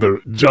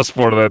reminder just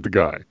for that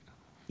guy.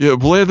 Yeah,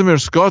 Vladimir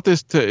Scott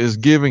is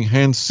giving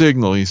hand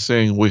signal. He's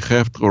saying we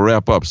have to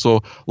wrap up.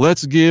 So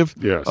let's give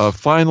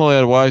final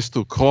advice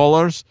to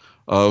callers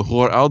who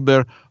are out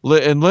there.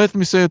 And let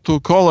me say to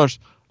callers,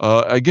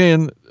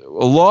 again,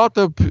 a lot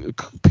of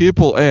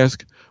people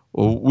ask,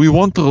 we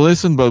want to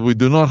listen, but we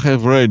do not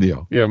have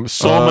radio. Yeah,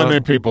 so many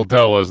people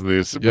tell us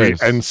this.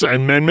 Yes.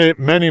 And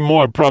many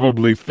more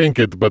probably think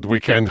it, but we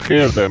can't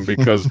hear them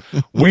because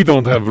we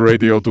don't have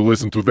radio to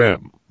listen to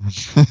them.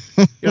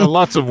 Yeah,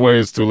 lots of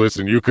ways to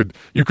listen. You could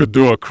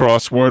do a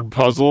crossword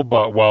puzzle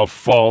but while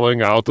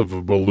falling out of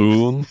a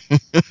balloon.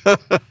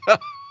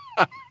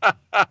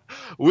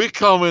 We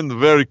come in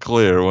very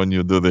clear when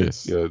you do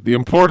this. Yeah, the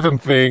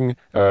important thing,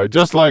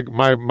 just like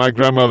my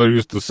grandmother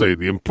used to say,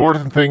 the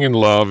important thing in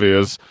love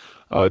is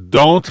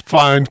don't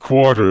find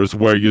quarters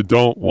where you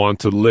don't want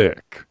to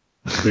lick.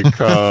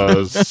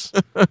 Because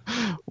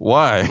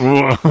why?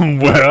 Well,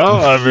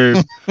 I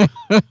mean,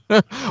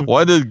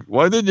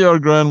 why did your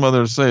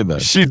grandmother say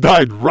that? She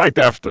died right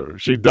after.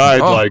 She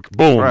died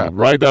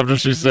right after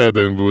she said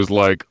it, and was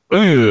like,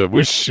 I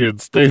wish she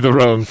had stayed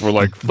around for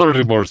like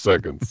 30 more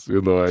seconds.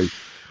 You know, I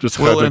just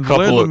had a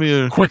couple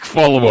of quick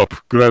follow-up.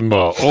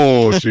 Grandma,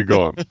 oh, she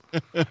gone.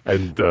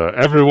 And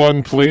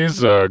everyone,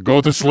 please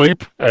go to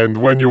sleep, and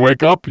when you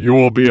wake up, you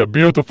will be a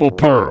beautiful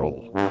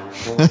pearl.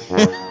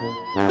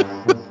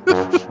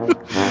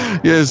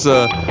 Yes,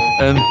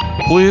 and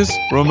please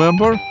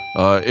remember,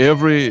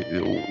 every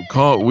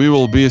call, we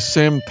will be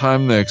same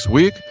time next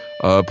week.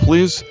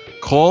 Please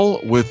call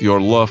with your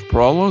love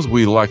problems.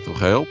 We like to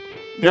help.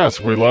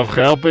 Yes, we love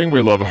helping.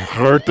 We love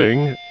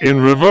hurting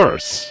in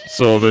reverse,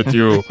 so that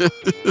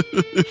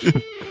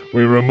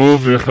we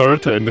remove the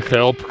hurt and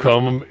help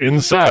come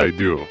inside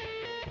you.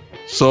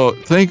 So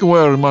thank you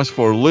very much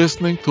for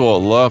listening to Our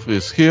Love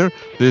Is Here.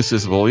 This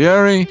is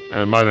Valery.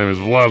 And my name is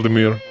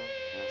Vladimir.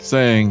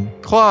 Saying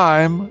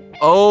climb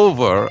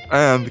over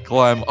and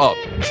climb up.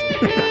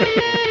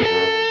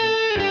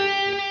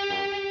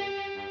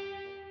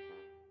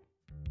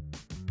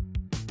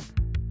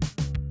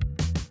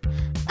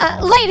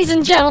 Ladies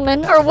and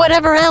gentlemen, or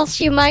whatever else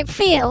you might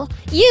feel,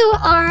 you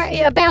are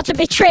about to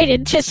be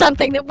treated to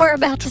something that we're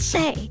about to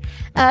say.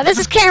 This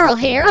is Carol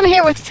here. I'm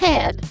here with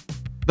Ted.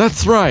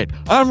 That's right.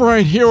 I'm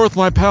right here with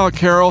my pal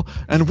Carol,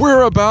 and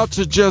we're about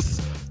to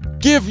just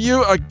give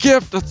you a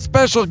gift, a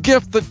special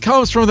gift that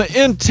comes from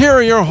the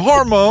interior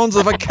hormones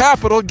of a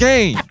capital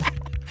gain.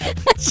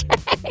 That's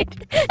right.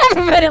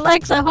 Everybody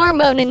likes a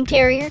hormone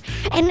interior,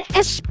 and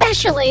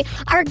especially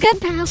our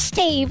good pal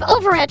Steve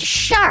over at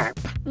Sharp,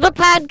 the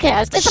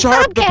podcast. It's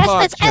Sharp, a podcast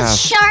that's as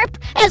sharp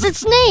as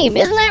its name.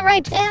 Isn't that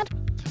right, Ted?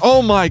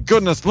 Oh my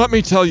goodness, let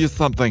me tell you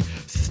something.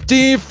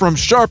 Steve from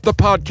Sharp the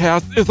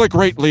Podcast is a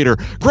great leader.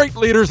 Great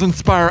leaders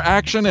inspire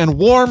action, and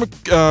warm,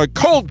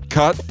 cold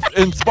cuts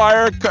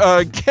inspire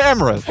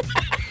cameras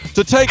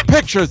to take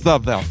pictures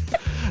of them.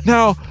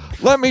 Now,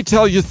 let me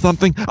tell you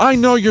something. I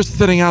know you're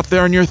sitting out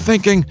there and you're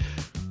thinking,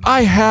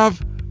 I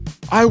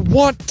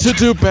want to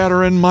do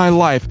better in my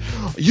life.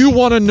 You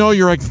want to know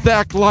your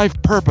exact life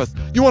purpose.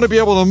 You want to be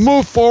able to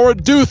move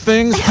forward, do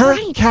things,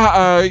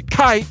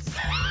 kites,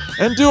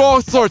 and do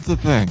all sorts of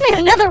things. Man,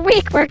 another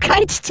week where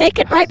kites take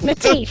it right in the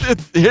teeth.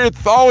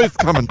 It's always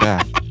coming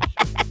back.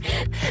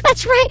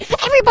 That's right.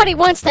 Everybody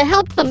wants to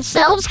help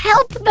themselves.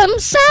 Help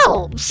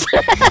themselves.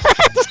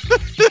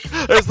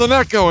 There's an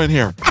echo in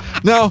here.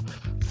 Now,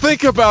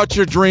 think about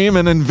your dream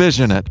and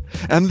envision it.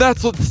 And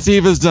that's what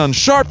Steve has done.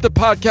 Sharp the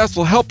Podcast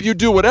will help you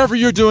do whatever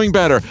you're doing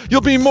better.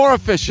 You'll be more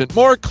efficient,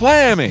 more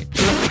clammy.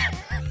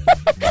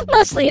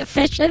 Mostly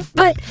efficient,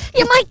 but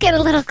you might get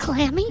a little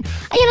clammy.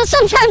 You know,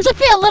 sometimes I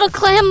feel a little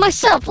clam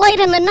myself late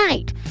in the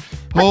night.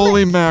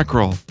 Holy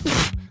mackerel.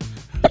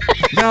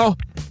 Now,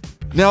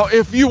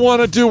 if you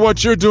want to do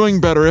what you're doing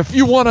better, if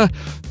you want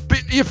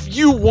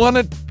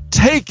to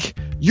take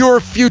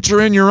your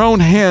future in your own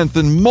hands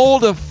and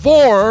mold the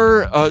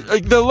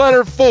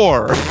letter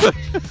 4.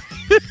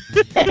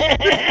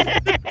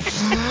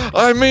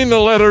 I mean the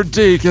letter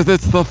D, because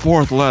it's the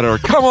 4th letter.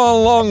 Come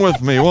on along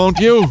with me, won't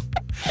you?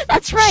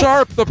 That's right.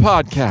 Sharp the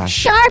Podcast.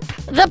 Sharp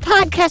the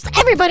Podcast.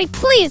 Everybody,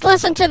 please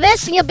listen to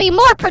this, and you'll be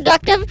more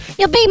productive.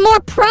 You'll be more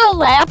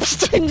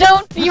prolapsed.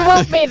 You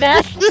won't be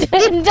that.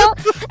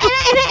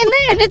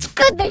 And it's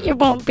good that you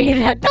won't be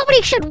that.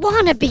 Nobody should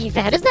want to be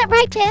that. Isn't that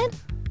right, Ted?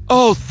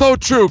 Oh, so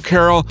true,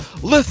 Carol.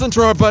 Listen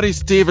to our buddy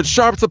Steve at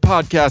Sharp the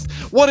Podcast.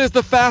 What is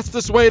the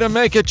fastest way to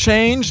make a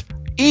change?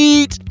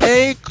 Eat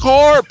a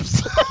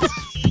corpse.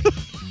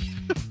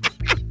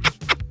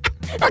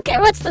 Okay,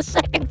 what's the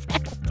second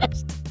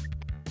fastest?